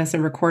can send us a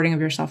recording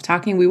of yourself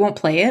talking. We won't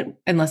play it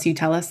unless you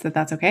tell us that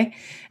that's okay.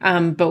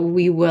 But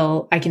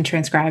I can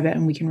transcribe it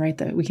and we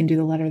can do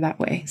the letter that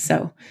way.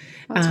 So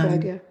That's a good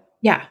idea.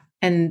 Yeah.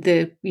 And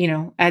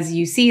as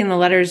you see in the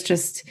letters,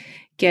 just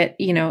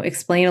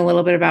explain a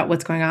little bit about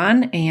what's going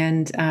on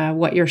and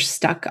what you're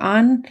stuck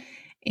on.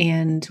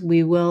 And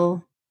we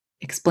will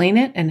explain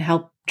it and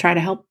try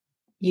to help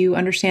you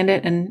understand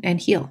it and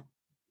heal.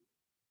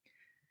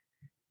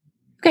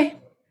 Okay.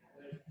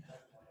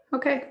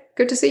 Okay.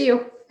 Good to see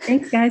you.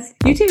 Thanks, guys.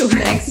 You too.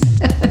 Thanks.